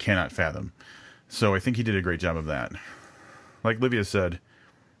we cannot fathom. So I think he did a great job of that. Like Livia said,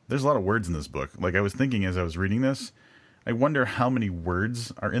 there's a lot of words in this book. Like, I was thinking as I was reading this, I wonder how many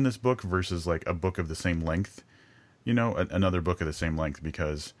words are in this book versus like a book of the same length, another book of the same length,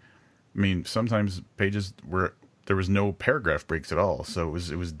 because sometimes pages where there was no paragraph breaks at all. So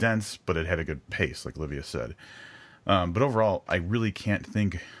it was dense, but it had a good pace, like Livia said. But overall, I really can't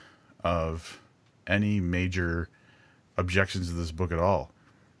think of any major objections to this book at all.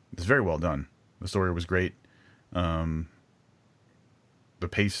 It's very well done. The story was great. The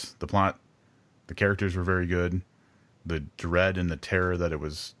pace, the plot, the characters were very good. The dread and the terror that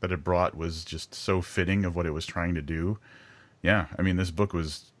it brought was just so fitting of what it was trying to do. Yeah, this book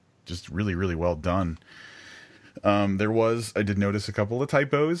was just really, really well done. I did notice a couple of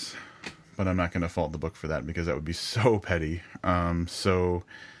typos, but I'm not going to fault the book for that because that would be so petty. So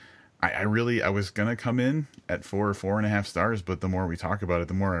I was going to come in at 4 or 4.5 stars, but the more we talk about it,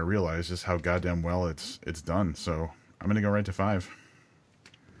 the more I realize just how goddamn well it's done. So I'm going to go right to 5.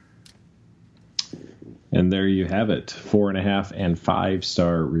 And there you have it, 4.5 and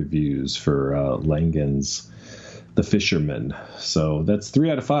 5-star reviews for Langen's The Fisherman. So that's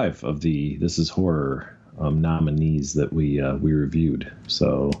 3 out of 5 of the This Is Horror nominees that we reviewed.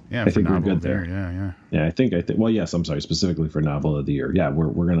 So yeah, I think we're good there. Yeah. I think. Well, yes, I'm sorry, specifically for Novel of the Year. Yeah,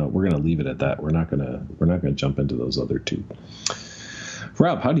 we're gonna leave it at that. We're not gonna jump into those other two.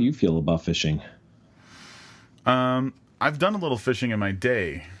 Rob, how do you feel about fishing? I've done a little fishing in my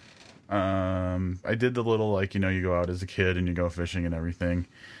day. I did the little, you go out as a kid and you go fishing and everything.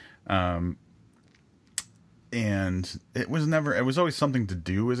 and it was always something to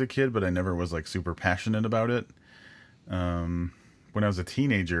do as a kid, but I never was like super passionate about it. When I was a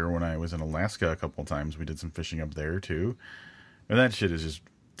teenager, when I was in Alaska a couple of times, we did some fishing up there too. And that shit is just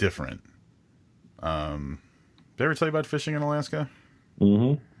different. Did I ever tell you about fishing in Alaska?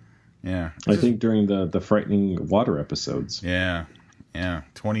 Mm-hmm. Yeah. I think during the frightening water episodes. Yeah. Yeah.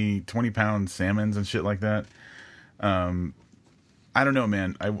 20 pound salmons and shit like that. I don't know,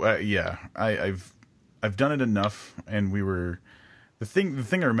 man. I've done it enough, and the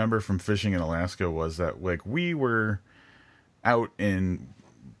thing I remember from fishing in Alaska was that like we were out in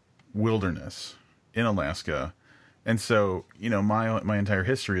wilderness in Alaska. And so, my entire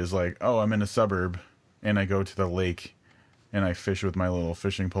history is like, oh, I'm in a suburb and I go to the lake and I fish with my little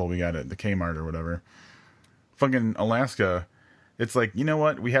fishing pole we got at the Kmart or whatever. Fucking Alaska, it's like, you know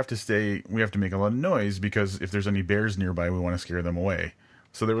what? We have to make a lot of noise because if there's any bears nearby, we want to scare them away.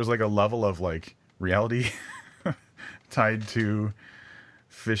 So there was like a level of like reality tied to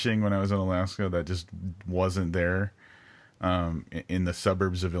fishing when I was in Alaska that just wasn't there. In the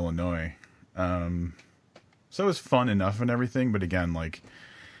suburbs of Illinois. So it was fun enough and everything, but again, like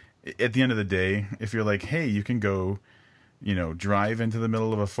at the end of the day, if you're like, hey, you can go, drive into the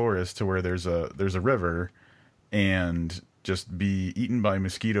middle of a forest to where there's a river and just be eaten by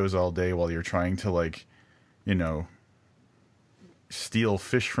mosquitoes all day while you're trying to like, steal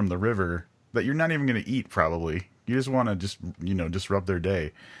fish from the river that you're not even going to eat probably. You just want to disrupt their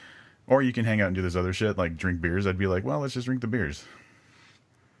day. Or you can hang out and do this other shit, like drink beers. I'd be like, well, let's just drink the beers.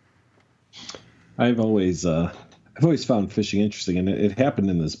 I've always found fishing interesting, and it happened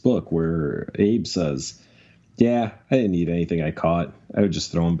in this book where Abe says, yeah, I didn't eat anything I caught. I would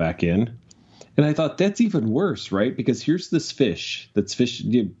just throw them back in. And I thought, that's even worse, right? Because here's this fish that's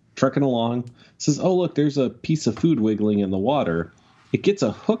trucking along. Says, oh, look, there's a piece of food wiggling in the water. It gets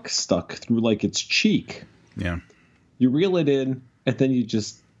a hook stuck through like its cheek. Yeah. You reel it in, and then you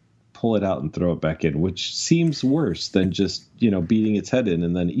just pull it out and throw it back in, which seems worse than just, beating its head in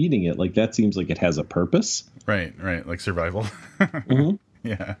and then eating it. Like, that seems like it has a purpose. Right. Like survival. Mm-hmm.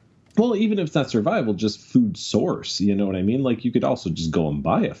 Yeah. Well, even if it's not survival, just food source. You know what I mean? Like, you could also just go and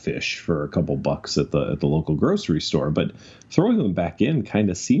buy a fish for a couple bucks at the local grocery store, but throwing them back in kind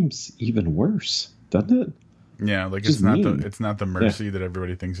of seems even worse, doesn't it? Yeah, like just it's not the mercy that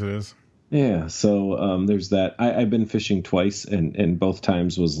everybody thinks it is. Yeah, so there's that. I've been fishing twice, and both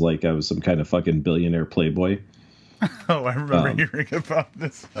times was like I was some kind of fucking billionaire playboy. Oh, I remember hearing about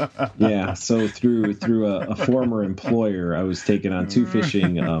this. Yeah, so through a former employer, I was taken on two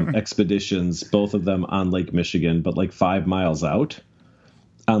fishing expeditions, both of them on Lake Michigan, but like 5 miles out.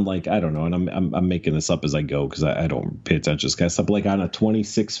 On like, I don't know, and I'm making this up as I go because I don't pay attention to this kind of stuff. Like on a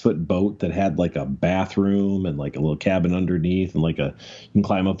 26-foot boat that had like a bathroom and like a little cabin underneath, and you can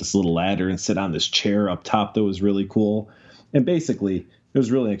climb up this little ladder and sit on this chair up top that was really cool. And basically, it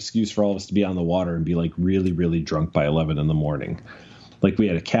was really an excuse for all of us to be on the water and be like really, really drunk by 11 in the morning. Like we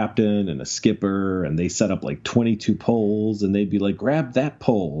had a captain and a skipper, and they set up like 22 poles, and they'd be like, grab that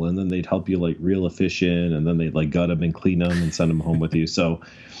pole, and then they'd help you like reel a fish in, and then they'd like gut them and clean them and send them home with you. So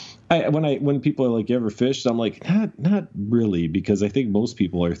when people are like, you ever fished? I'm like, not really, because I think most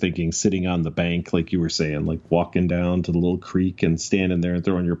people are thinking sitting on the bank, like you were saying, like walking down to the little creek and standing there and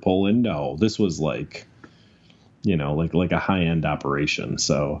throwing your pole in. No, this was like, like a high end operation.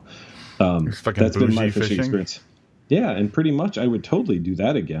 So that's been my fishing experience. Yeah, and pretty much I would totally do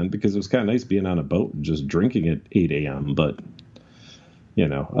that again because it was kind of nice being on a boat and just drinking at 8 a.m. But,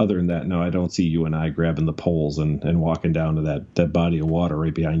 other than that, no, I don't see you and I grabbing the poles and walking down to that body of water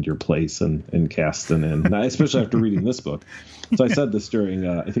right behind your place and casting in, now, especially after reading this book. So I said this during,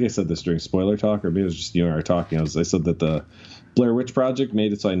 I think I said this during Spoiler Talk, or maybe it was just you and I were talking. I said that the Blair Witch Project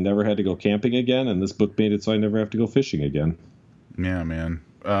made it so I never had to go camping again, and this book made it so I never have to go fishing again. Yeah, man.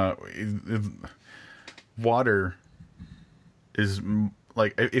 Water is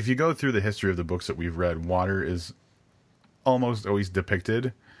like, if you go through the history of the books that we've read, water is almost always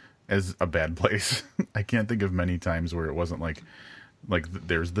depicted as a bad place. I can't think of many times where it wasn't like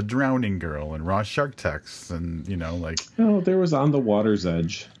there's the drowning girl and raw shark texts and oh, there was On the Water's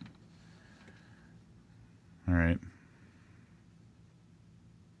Edge. All right,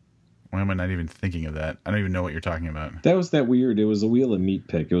 why am I not even thinking of that? I don't even know what you're talking about. That was that weird, it was a Wheel of Meat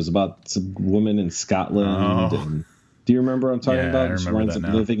pick. It was about some woman in Scotland. And do you remember what I'm talking about? She winds up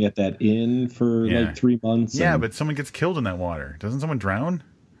living at that inn for like 3 months. Yeah, but someone gets killed in that water. Doesn't someone drown?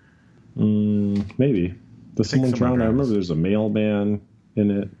 Maybe. Does someone drown? I remember there's a mailman in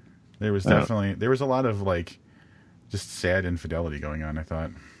it. There was there was a lot of like just sad infidelity going on, I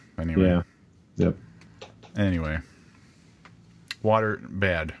thought. Anyway. Yeah. Yep. Anyway. Water,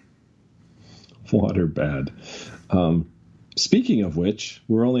 bad. Water bad. Speaking of which,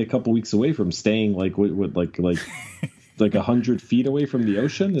 we're only a couple weeks away from staying like 100 feet away from the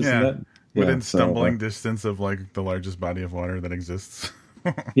ocean. Isn't that within stumbling distance of like the largest body of water that exists?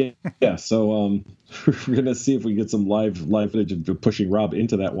 yeah. So we're gonna see if we get some live footage of pushing Rob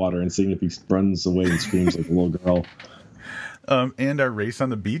into that water and seeing if he runs away and screams like a little girl. And our race on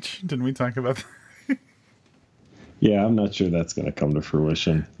the beach. Didn't we talk about that? Yeah, I'm not sure that's going to come to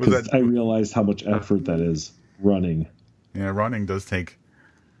fruition because I realized how much effort that is running. Yeah, running does take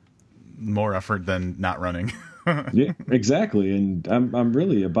more effort than not running. Yeah, exactly, and I'm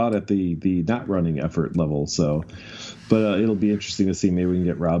really about at the not running effort level. So, but it'll be interesting to see. Maybe we can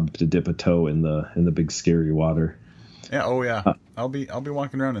get Rob to dip a toe in the big scary water. Yeah. Oh yeah. I'll be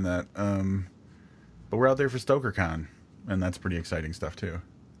walking around in that. But we're out there for StokerCon, and that's pretty exciting stuff too.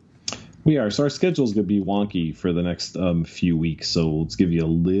 We are. So our schedule's going to be wonky for the next few weeks. So let's give you a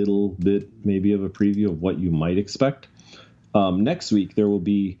little bit maybe of a preview of what you might expect. Next week, there will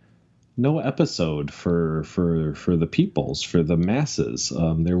be no episode for the peoples, for the masses.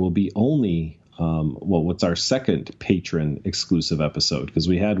 There will be only, what's our second patron exclusive episode? Because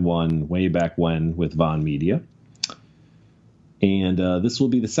we had one way back when with Von Media. And this will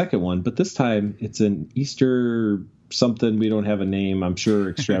be the second one. But this time, it's an Easter something. We don't have a name. I'm sure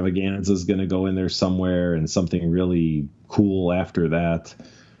Extravaganza is going to go in there somewhere and something really cool after that.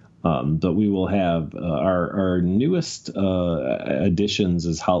 But we will have our newest additions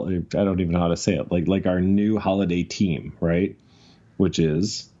is I don't even know how to say it. Like our new holiday team, right? Which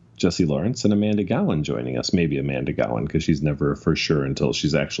is Jesse Lawrence and Amanda Gowan joining us. Maybe Amanda Gowan because she's never for sure until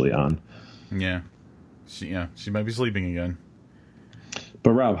she's actually on. Yeah, she might be sleeping again.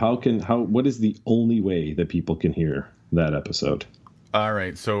 But Rob, what is the only way that people can hear that episode? All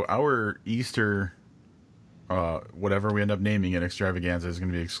right, so our Easter, whatever we end up naming it, Extravaganza, is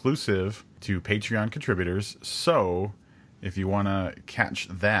going to be exclusive to Patreon contributors. So if you want to catch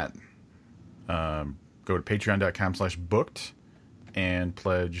that, go to patreon.com/booked and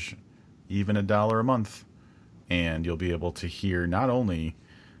pledge even $1 a month, and you'll be able to hear not only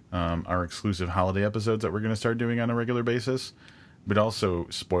our exclusive holiday episodes that we're going to start doing on a regular basis, but also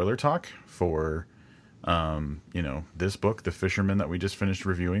spoiler talk for, this book, The Fisherman, that we just finished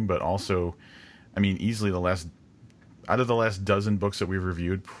reviewing. But also, I mean, easily out of the last dozen books that we've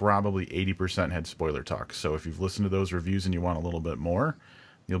reviewed, probably 80% had spoiler talk. So if you've listened to those reviews and you want a little bit more,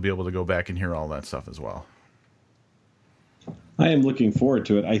 you'll be able to go back and hear all that stuff as well. I am looking forward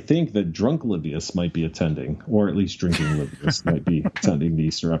to it. I think that Drunk Livius might be attending, or at least Drinking Livius might be attending the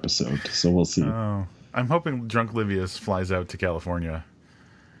Easter episode. So we'll see. Oh. I'm hoping Drunk Livius flies out to California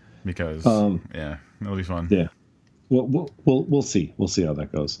because, it'll be fun. Yeah. We'll see. We'll see how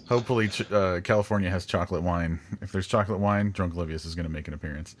that goes. Hopefully, California has chocolate wine. If there's chocolate wine, Drunk Livius is going to make an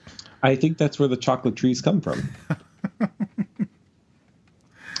appearance. I think that's where the chocolate trees come from. I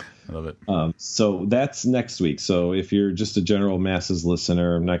love it. So that's next week. So if you're just a general masses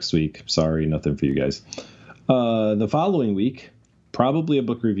listener next week, sorry, nothing for you guys. The following week, probably a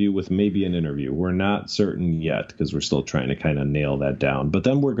book review with maybe an interview. We're not certain yet because we're still trying to kind of nail that down. But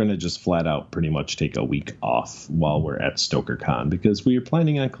then we're going to just flat out pretty much take a week off while we're at StokerCon because we are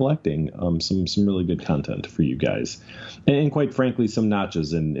planning on collecting some really good content for you guys. And quite frankly, some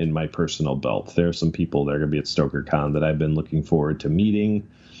notches in my personal belt. There are some people that are going to be at StokerCon that I've been looking forward to meeting,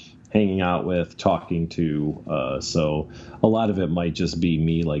 hanging out with, talking to. So a lot of it might just be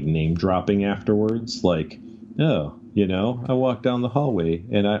me like name dropping afterwards. Like, oh, I walked down the hallway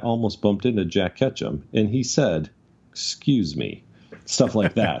and I almost bumped into Jack Ketchum and he said, "Excuse me," stuff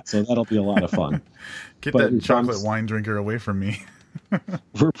like that. So that'll be a lot of fun. Get that chocolate wine drinker away from me.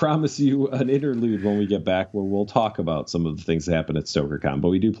 We promise you an interlude when we get back where we'll talk about some of the things that happen at StokerCon, but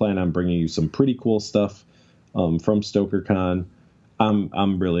we do plan on bringing you some pretty cool stuff from StokerCon.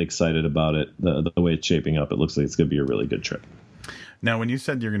 I'm really excited about it. The way it's shaping up, it looks like it's going to be a really good trip. Now, when you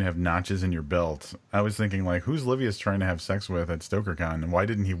said you're going to have notches in your belt, I was thinking, like, who's Livius trying to have sex with at StokerCon? And why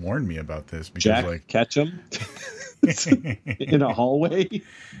didn't he warn me about this? Because, Jack Ketchum in a hallway?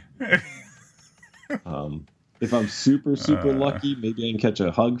 If I'm super lucky, maybe I can catch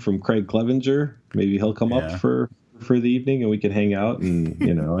a hug from Craig Clevenger. Maybe he'll come up for the evening and we can hang out and,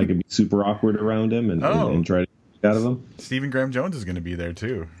 I can be super awkward around him and try to get out of him. Stephen Graham Jones is going to be there,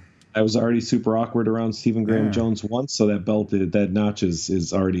 too. I was already super awkward around Stephen Graham Jones once, so that belt, that notch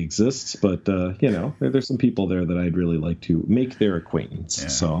is already exists. But, there's some people there that I'd really like to make their acquaintance. Yeah.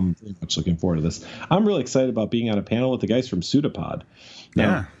 So I'm very much looking forward to this. I'm really excited about being on a panel with the guys from Pseudopod.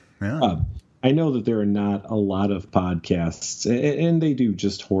 Now, I know that there are not a lot of podcasts, and they do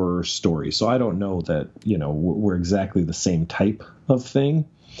just horror stories. So I don't know that, we're exactly the same type of thing.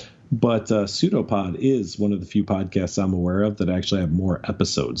 But Pseudopod is one of the few podcasts I'm aware of that actually have more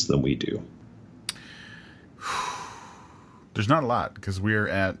episodes than we do. There's not a lot because we're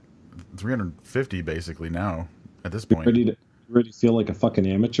at 350 basically now at this point. Ready to feel like a fucking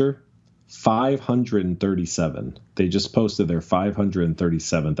amateur? 537. They just posted their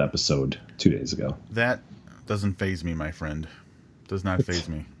 537th episode 2 days ago. That doesn't faze me, my friend. Does not faze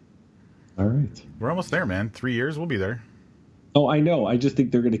me. All right. We're almost there, man. 3 years, we'll be there. Oh, I know. I just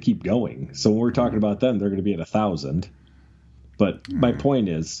think they're going to keep going. So when we're talking about them, they're going to be at 1,000. But my point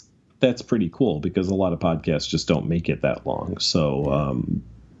is, that's pretty cool because a lot of podcasts just don't make it that long. So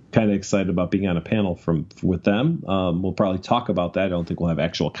kind of excited about being on a panel with them. We'll probably talk about that. I don't think we'll have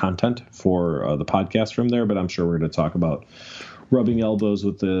actual content for the podcast from there, but I'm sure we're going to talk about rubbing elbows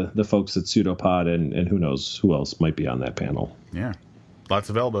with the folks at Pseudopod and who knows who else might be on that panel. Yeah, lots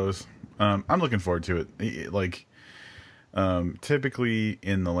of elbows. I'm looking forward to it. Like, typically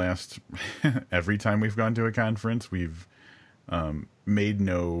in the last every time we've gone to a conference, we've made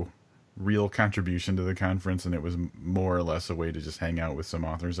no real contribution to the conference, and it was more or less a way to just hang out with some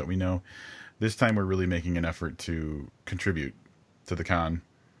authors that we know. This time we're really making an effort to contribute to the con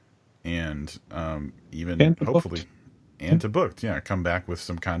and even hopefully to Booked. Yeah, come back with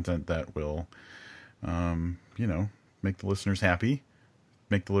some content that will make the listeners happy,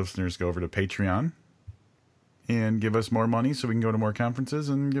 make the listeners go over to Patreon and give us more money so we can go to more conferences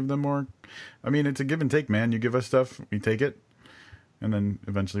and give them more. I mean, it's a give and take, man. You give us stuff, we take it. And then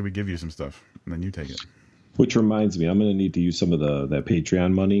eventually we give you some stuff, and then you take it. Which reminds me, I'm going to need to use some of that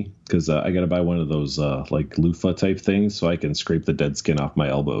Patreon money because I got to buy one of those like loofah type things so I can scrape the dead skin off my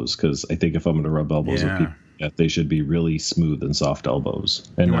elbows. Because I think if I'm going to rub elbows with people, they should be really smooth and soft elbows,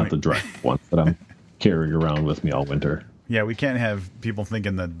 and not the dry ones that I'm carrying around with me all winter. Yeah, we can't have people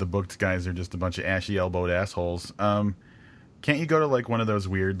thinking that the Booked guys are just a bunch of ashy elbowed assholes. Can't you go to like one of those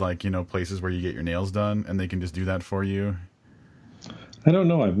weird places where you get your nails done and they can just do that for you? I don't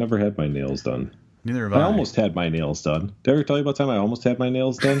know. I've never had my nails done. Neither have I. I almost had my nails done. Did I ever tell you about the time I almost had my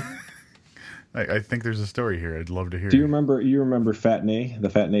nails done? I think there's a story here. I'd love to hear. Do you remember Fat Nay,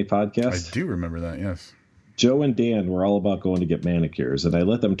 the Fat Nay podcast? I do remember that, yes. Joe and Dan were all about going to get manicures, and I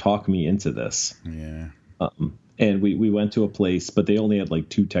let them talk me into this. Yeah. And we went to a place, but they only had like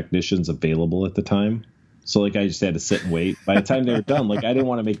 2 technicians available at the time. So, I just had to sit and wait. By the time they were done, I didn't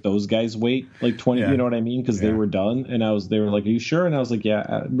want to make those guys wait, 20, you know what I mean? Because they were done. And they were like, are you sure? And I was like,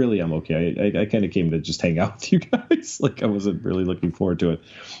 yeah, really, I'm okay. I kind of came to just hang out with you guys. I wasn't really looking forward to it.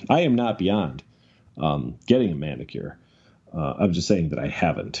 I am not beyond getting a manicure. I'm just saying that I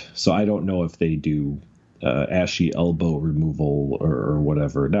haven't. So I don't know if they do ashy elbow removal or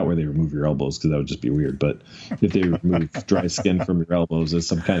whatever. Not where they remove your elbows, because that would just be weird. But if they remove dry skin from your elbows as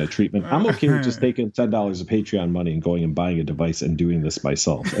some kind of treatment, I'm okay with just taking $10 of Patreon money and going and buying a device and doing this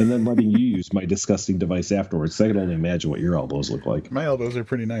myself, and then letting you use my disgusting device afterwards. So I can only imagine what your elbows look like. My elbows are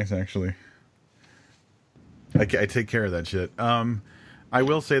pretty nice, actually. I take care of that shit. I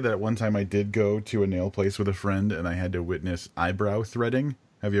will say that at one time I did go to a nail place with a friend, and I had to witness eyebrow threading.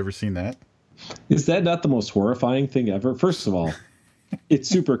 Have you ever seen that? Is that not the most horrifying thing ever? First of all, it's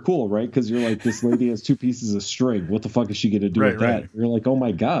super cool, right? Because you're like, this lady has 2 pieces of string. What the fuck is she going to do with that? You're like, oh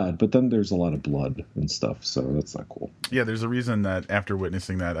my God. But then there's a lot of blood and stuff, so that's not cool. Yeah, there's a reason that after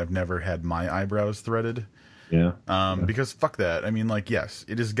witnessing that, I've never had my eyebrows threaded. Yeah. Because fuck that. I mean, yes,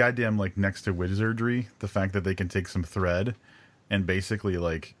 it is goddamn next to wizardry, the fact that they can take some thread and basically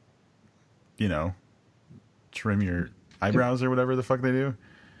trim your eyebrows or whatever the fuck they do.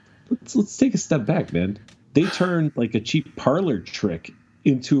 Let's take a step back, man. They turned a cheap parlor trick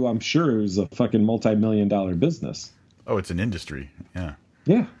into, I'm sure, it was a fucking multi-million-dollar business. Oh, it's an industry. Yeah.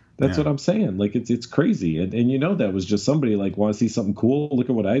 Yeah, that's what I'm saying. It's crazy, and that was just somebody want to see something cool. Look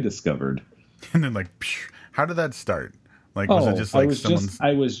at what I discovered. And then how did that start? Was it just someone's?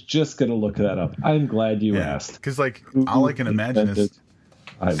 I was just gonna look that up. I'm glad you asked. Because all I can imagine is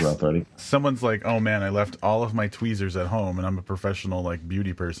eyebrow threading. Someone's like, oh man, I left all of my tweezers at home, and I'm a professional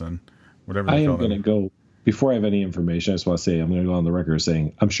beauty person, whatever. I am gonna go. Before I have any information, I just want to say I'm going to go on the record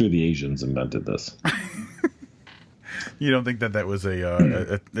saying I'm sure the Asians invented this. You don't think that was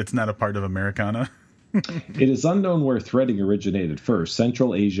it's not a part of Americana? It is unknown where threading originated first,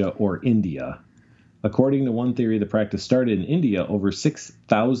 Central Asia or India. According to one theory, the practice started in India over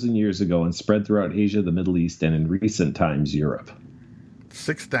 6,000 years ago and spread throughout Asia, the Middle East, and in recent times, Europe.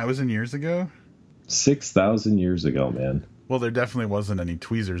 6,000 years ago? 6,000 years ago, man. Well, there definitely wasn't any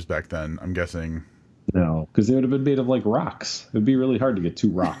tweezers back then, I'm guessing. No, because they would have been made of rocks. It would be really hard to get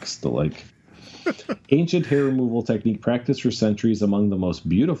 2 rocks to Ancient hair removal technique practiced for centuries among the most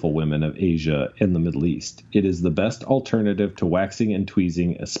beautiful women of Asia and the Middle East. It is the best alternative to waxing and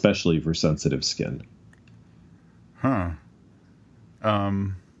tweezing, especially for sensitive skin. Huh.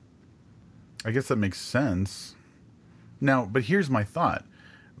 I guess that makes sense. Now, but here's my thought.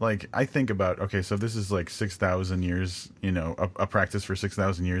 Like, I think about, okay, so this is like 6,000 years, you know, a practice for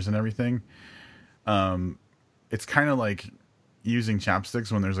 6,000 years and everything. It's kind of like using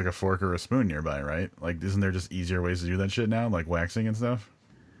chopsticks when there's like a fork or a spoon nearby, right? Like, isn't there just easier ways to do that shit now, like waxing and stuff?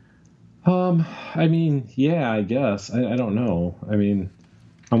 I mean, yeah, I guess. I don't know. I mean,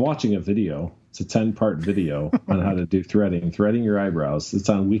 I'm watching a video. It's a 10-part video on how to do threading your eyebrows. It's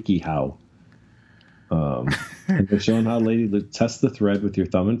on WikiHow. And they're showing how a lady tests the thread with your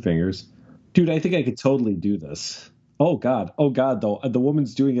thumb and fingers. Dude, I think I could totally do this. Oh God, though. The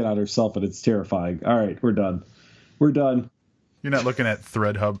woman's doing it on herself, and it's terrifying. All right, we're done. You're not looking at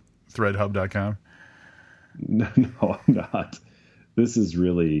threadhub.com? No, I'm not. This is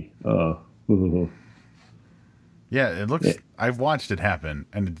really... Yeah, it looks... I've watched it happen,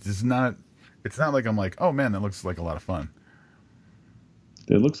 and it's not like I'm like, oh man, that looks like a lot of fun.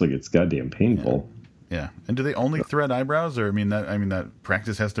 It looks like it's goddamn painful. Yeah. And do they only thread eyebrows, or I mean that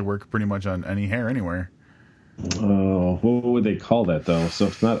practice has to work pretty much on any hair anywhere? Oh, what would they call that though? So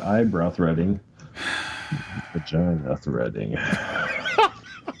it's not eyebrow threading, vagina threading.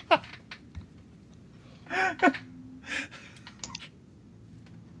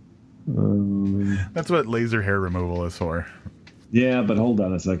 That's what laser hair removal is for. Yeah, but hold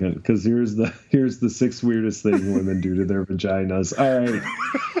on a second, because here's the 6 weirdest thing women do to their vaginas. All right.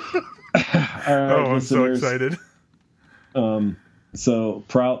 Oh, I'm so excited. So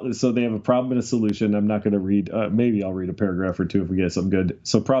they have a problem and a solution. I'm not going to read. Maybe I'll read a paragraph or two if we get something good.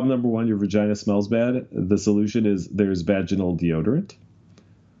 So problem number 1, your vagina smells bad. The solution is there's vaginal deodorant.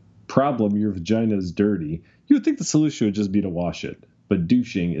 Problem, your vagina is dirty. You would think the solution would just be to wash it, but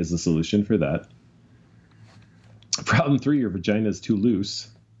douching is the solution for that. Problem 3, your vagina is too loose.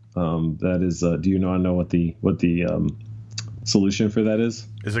 That is, do you know what the solution for that is?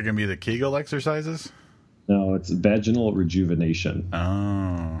 Is it going to be the Kegel exercises? No, it's vaginal rejuvenation.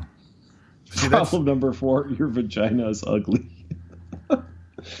 Oh. See, problem number 4, your vagina is ugly.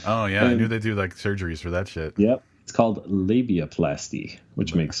 Oh, yeah. I knew they do like surgeries for that shit. Yep. It's called labiaplasty,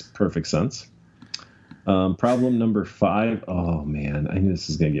 which makes perfect sense. Problem number 5. Oh, man. I knew this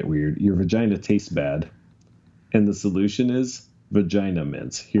is going to get weird. Your vagina tastes bad. And the solution is vagina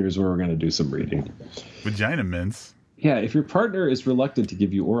mints. Here's where we're going to do some reading. Vagina mints? Yeah, if your partner is reluctant to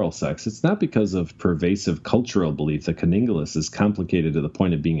give you oral sex, it's not because of pervasive cultural belief that cunnilingus is complicated to the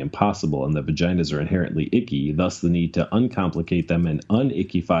point of being impossible and that vaginas are inherently icky, thus the need to uncomplicate them and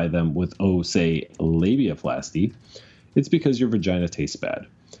unickify them with, say, labiaplasty. It's because your vagina tastes bad.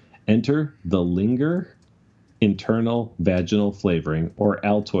 Enter the Linger internal vaginal flavoring, or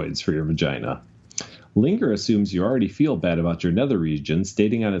Altoids, for your vagina. Linger assumes you already feel bad about your nether region,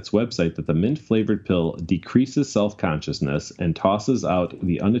 stating on its website that the mint-flavored pill decreases self-consciousness and tosses out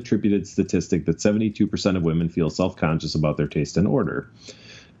the unattributed statistic that 72% of women feel self-conscious about their taste and odor.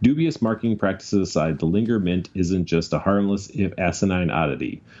 Dubious marketing practices aside, the Linger mint isn't just a harmless, if asinine,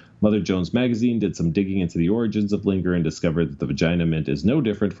 oddity. Mother Jones Magazine did some digging into the origins of Linger and discovered that the vagina mint is no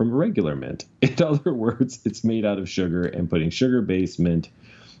different from a regular mint. In other words, it's made out of sugar, and putting sugar-based mint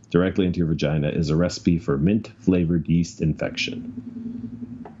directly into your vagina is a recipe for mint-flavored yeast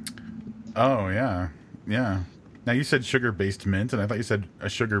infection. Oh, yeah. Yeah. Now, you said sugar-based mint, and I thought you said a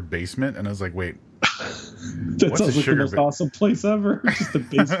sugar basement, and I was like, wait. That sounds like the most awesome place ever. Just a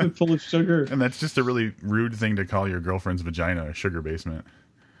basement full of sugar. And that's just a really rude thing to call your girlfriend's vagina, a sugar basement.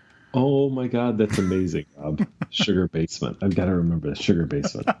 Oh, my God, that's amazing, Rob. Sugar basement. I've got to remember the sugar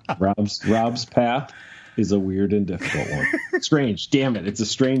basement. Rob's path is a weird and difficult one. Strange. Damn it. It's a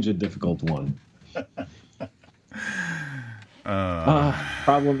strange and difficult one.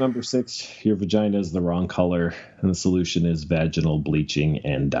 Problem number 6. Your vagina is the wrong color, and the solution is vaginal bleaching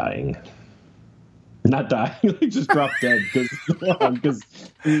and dyeing. Not dying, like just drop dead. Because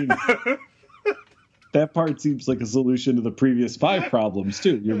I mean, that part seems like a solution to the previous 5 problems,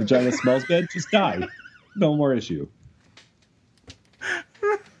 too. Your vagina smells bad, just dye. No more issue.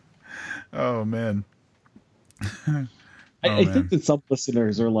 Oh, man. I think that some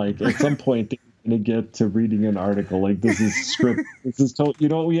listeners are like, at some point, they're going to get to reading an article like this is script. This is you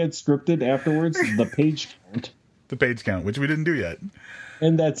know what we had scripted afterwards? The page count. The page count, which we didn't do yet.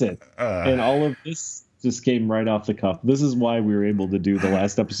 And that's it. And all of this just came right off the cuff. This is why we were able to do the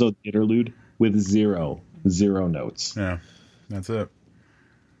last episode, the interlude, with zero notes. Yeah, that's it.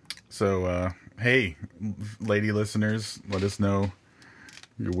 So, hey, lady listeners, let us know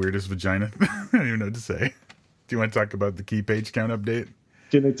Your weirdest vagina? I don't even know what to say. Do you want to talk about the key page count update?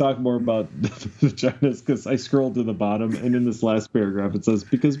 Can I talk more about vaginas? Because I scrolled to the bottom, and in this last paragraph it says,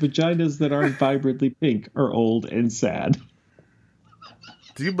 because vaginas that aren't vibrantly pink are old and sad.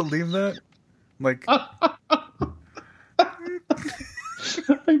 Do you believe that? Like...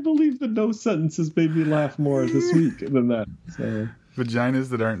 I believe that no sentence has made me laugh more this week than that. So. Vaginas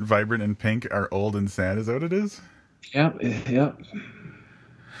that aren't vibrant and pink are old and sad. Is that what it is? Yep.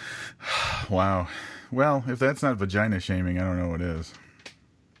 Wow. Well, if that's not vagina shaming, I don't know what is.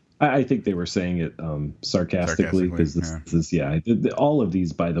 I think they were saying it sarcastically because all of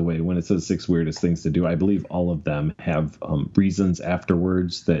these, by the way, when it says 6 weirdest things to do, I believe all of them have reasons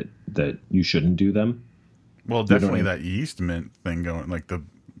afterwards that you shouldn't do them. Well, definitely that yeast mint thing going, like the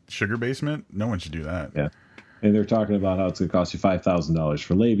sugar basement. No one should do that. Yeah. And they're talking about how it's going to cost you $5,000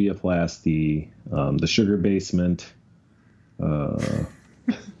 for labiaplasty, the sugar basement, you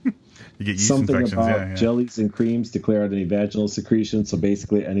get yeast something infections. about jellies and creams to clear out any vaginal secretion. So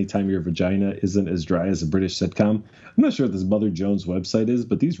basically, anytime your vagina isn't as dry as a British sitcom. I'm not sure what this Mother Jones website is,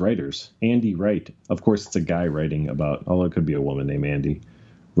 but these writers, Andy Wright, of course, it's a guy writing about, although it could be a woman named Andy,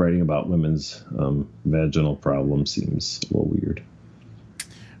 writing about women's vaginal problems seems a little weird.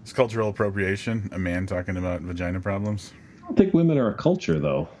 It's cultural appropriation, a man talking about vagina problems. I don't think women are a culture,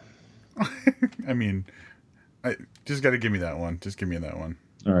 though. I mean, I just got to give me that one. Just give me that one.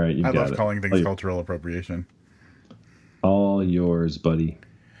 All right, I love calling things cultural appropriation. All yours, buddy.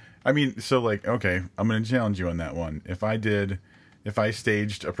 I mean, so like, okay, I'm going to challenge you on that one. If I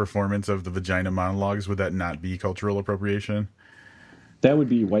staged a performance of the vagina monologues, would that not be cultural appropriation? That would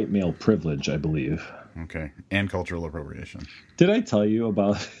be white male privilege, I believe. Okay, and cultural appropriation. Did I tell you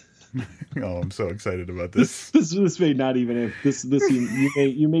about? Oh, I'm so excited about this. This may not even. This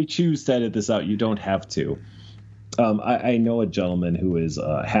you may choose to edit this out. You don't have to. I know a gentleman who is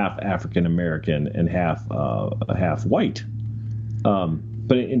half African American and half white.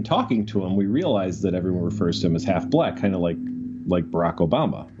 But in talking to him, we realized that everyone refers to him as half black, kind of like Barack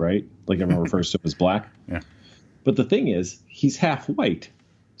Obama, right? Like everyone refers to him as black. Yeah. But the thing is, he's half white.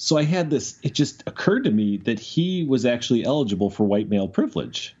 So I had this, it just occurred to me that he was actually eligible for white male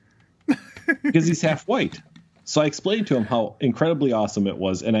privilege because he's half white. So I explained to him how incredibly awesome it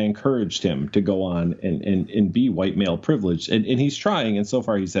was, and I encouraged him to go on and be white male privileged. And he's trying, and so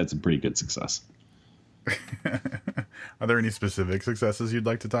far he's had some pretty good success. Are there any specific successes you'd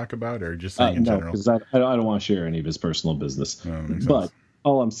like to talk about, or just saying in no, general? because I don't want to share any of his personal business. But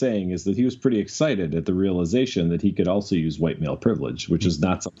all I'm saying is that he was pretty excited at the realization that he could also use white male privilege, which is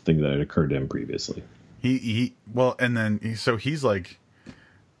not something that had occurred to him previously.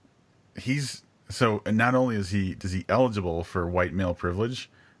 So not only is he eligible for white male privilege,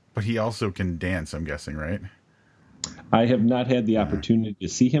 but he also can dance, I'm guessing, right? I have not had the opportunity to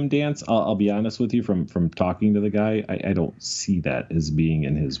see him dance. I'll be honest with you, from talking to the guy, I don't see that as being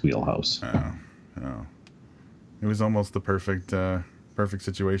in his wheelhouse. Oh. It was almost the perfect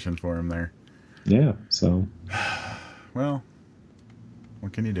situation for him there. Yeah, so. Well,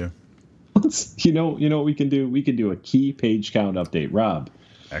 what can you do? You know what we can do? We can do a key page count update. Rob.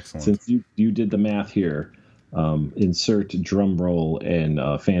 Excellent. Since you did the math here, insert drum roll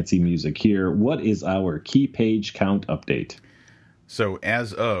and fancy music here. What is our key page count update? So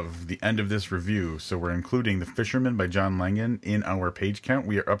as of the end of this review, so we're including The Fisherman by John Langan in our page count.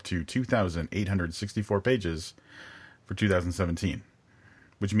 We are up to 2,864 pages for 2017,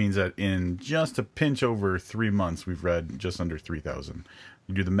 which means that in just a pinch over 3 months, we've read just under 3,000.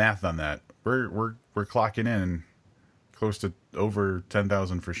 You do the math on that, we're clocking in close to over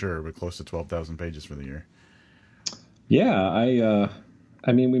 10,000 for sure, but close to 12,000 pages for the year. Yeah,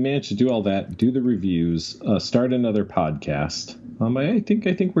 I mean, we managed to do all that, do the reviews, start another podcast. I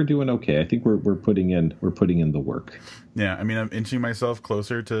think we're doing okay. I think we're putting in the work. Yeah, I mean, I'm inching myself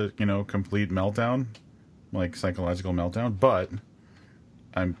closer to, complete meltdown, like psychological meltdown, but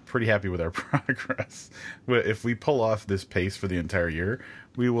I'm pretty happy with our progress. If we pull off this pace for the entire year,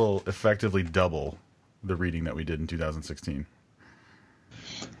 we will effectively double the reading that we did in 2016.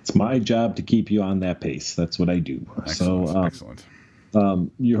 It's my job to keep you on that pace. That's what I do. Excellent.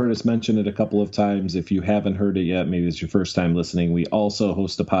 You heard us mention it a couple of times. If you haven't heard it yet, maybe it's your first time listening. We also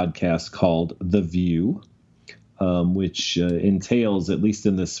host a podcast called The View, which entails, at least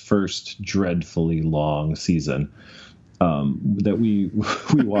in this first dreadfully long season, that we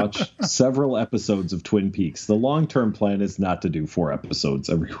watch several episodes of Twin Peaks. The long-term plan is not to do 4 episodes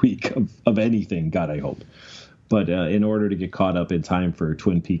every week of anything, God, I hope. But in order to get caught up in time for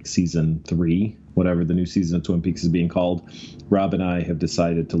Twin Peaks Season 3, whatever the new season of Twin Peaks is being called, Rob and I have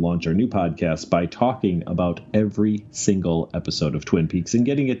decided to launch our new podcast by talking about every single episode of Twin Peaks and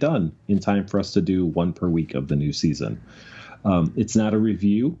getting it done in time for us to do one per week of the new season. It's not a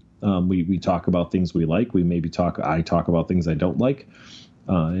review. We talk about things we like. I talk about things I don't like.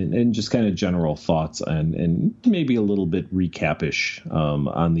 And just kind of general thoughts and maybe a little bit recap-ish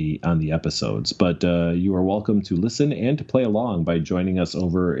on the episodes. But you are welcome to listen and to play along by joining us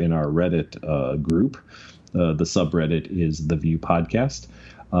over in our Reddit group. The subreddit is The View Podcast,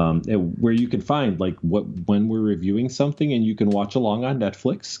 where you can find when we're reviewing something, and you can watch along on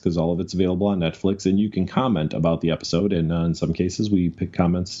Netflix because all of it's available on Netflix, and you can comment about the episode. And in some cases, we pick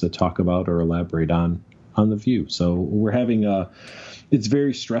comments to talk about or elaborate on The View. So we're having it's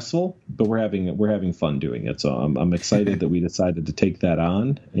very stressful, but we're having fun doing it. So I'm excited that we decided to take that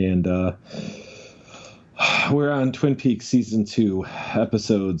on. And we're on Twin Peaks Season 2,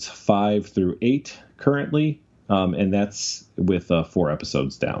 episodes 5 through 8 currently. And that's with 4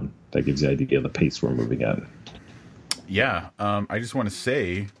 episodes down. That gives you the idea of the pace we're moving at. Yeah. I just want to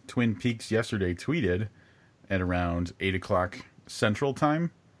say Twin Peaks yesterday tweeted at around 8 o'clock Central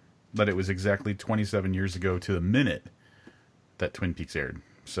Time that it was exactly 27 years ago to the minute that Twin Peaks aired.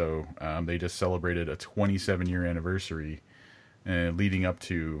 So they just celebrated a 27-year anniversary leading up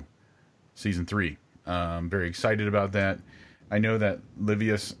to Season 3. Very excited about that. I know that,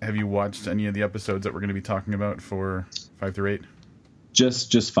 Livius, have you watched any of the episodes that we're going to be talking about for 5 through 8?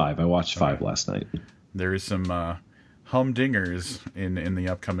 Just 5. I watched 5 last night. There is some humdingers in the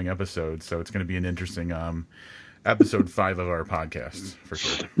upcoming episodes, so it's going to be an interesting episode 5 of our podcast, for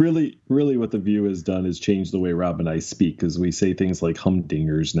sure. Really, what The View has done is change the way Rob and I speak, because we say things like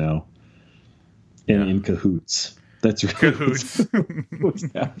humdingers now. And in cahoots. That's really cahoots.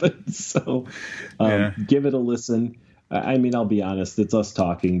 what's happened. So give it a listen. I mean, I'll be honest, it's us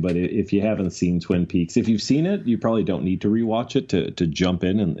talking, but if you haven't seen Twin Peaks, if you've seen it, you probably don't need to rewatch it to jump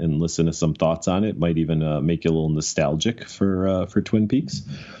in and listen to some thoughts on it. Might even make you a little nostalgic for Twin Peaks.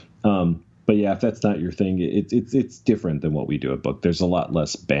 But yeah, if that's not your thing, it's different than what we do at Book. There's a lot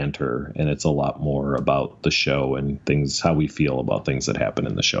less banter, and it's a lot more about the show and things, how we feel about things that happen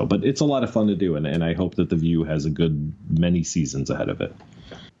in the show. But it's a lot of fun to do, and I hope that The View has a good many seasons ahead of it.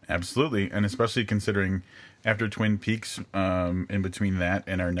 Absolutely, and especially considering after Twin Peaks, in between that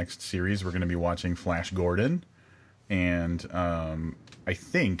and our next series, we're going to be watching Flash Gordon, and I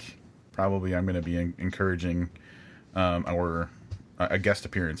think probably I'm going to be encouraging a guest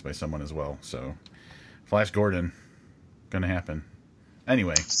appearance by someone as well. So Flash Gordon, going to happen.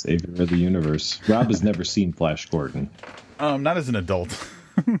 Anyway. Savior of the universe. Rob has never seen Flash Gordon. Not as an adult.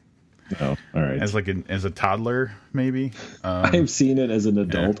 Oh, all right. As a toddler, maybe. I've seen it as an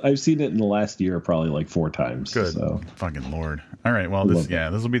adult. Yeah. I've seen it in the last year probably like 4 times. Good. So. Fucking Lord. All right. Well, this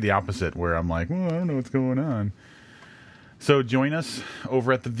will be the opposite, where I'm like, well, I don't know what's going on. So join us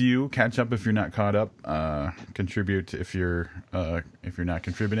over at The View. Catch up if you're not caught up. Contribute if you're not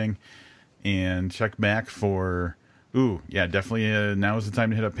contributing, and check back for. Definitely. Now is the time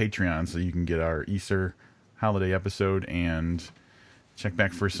to hit up Patreon so you can get our Easter holiday episode and check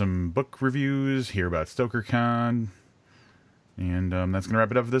back for some book reviews. Hear about StokerCon, and that's gonna wrap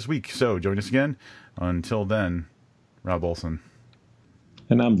it up for this week. So join us again. Until then, Rob Olson.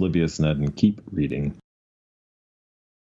 And I'm Livius Ned, and keep reading.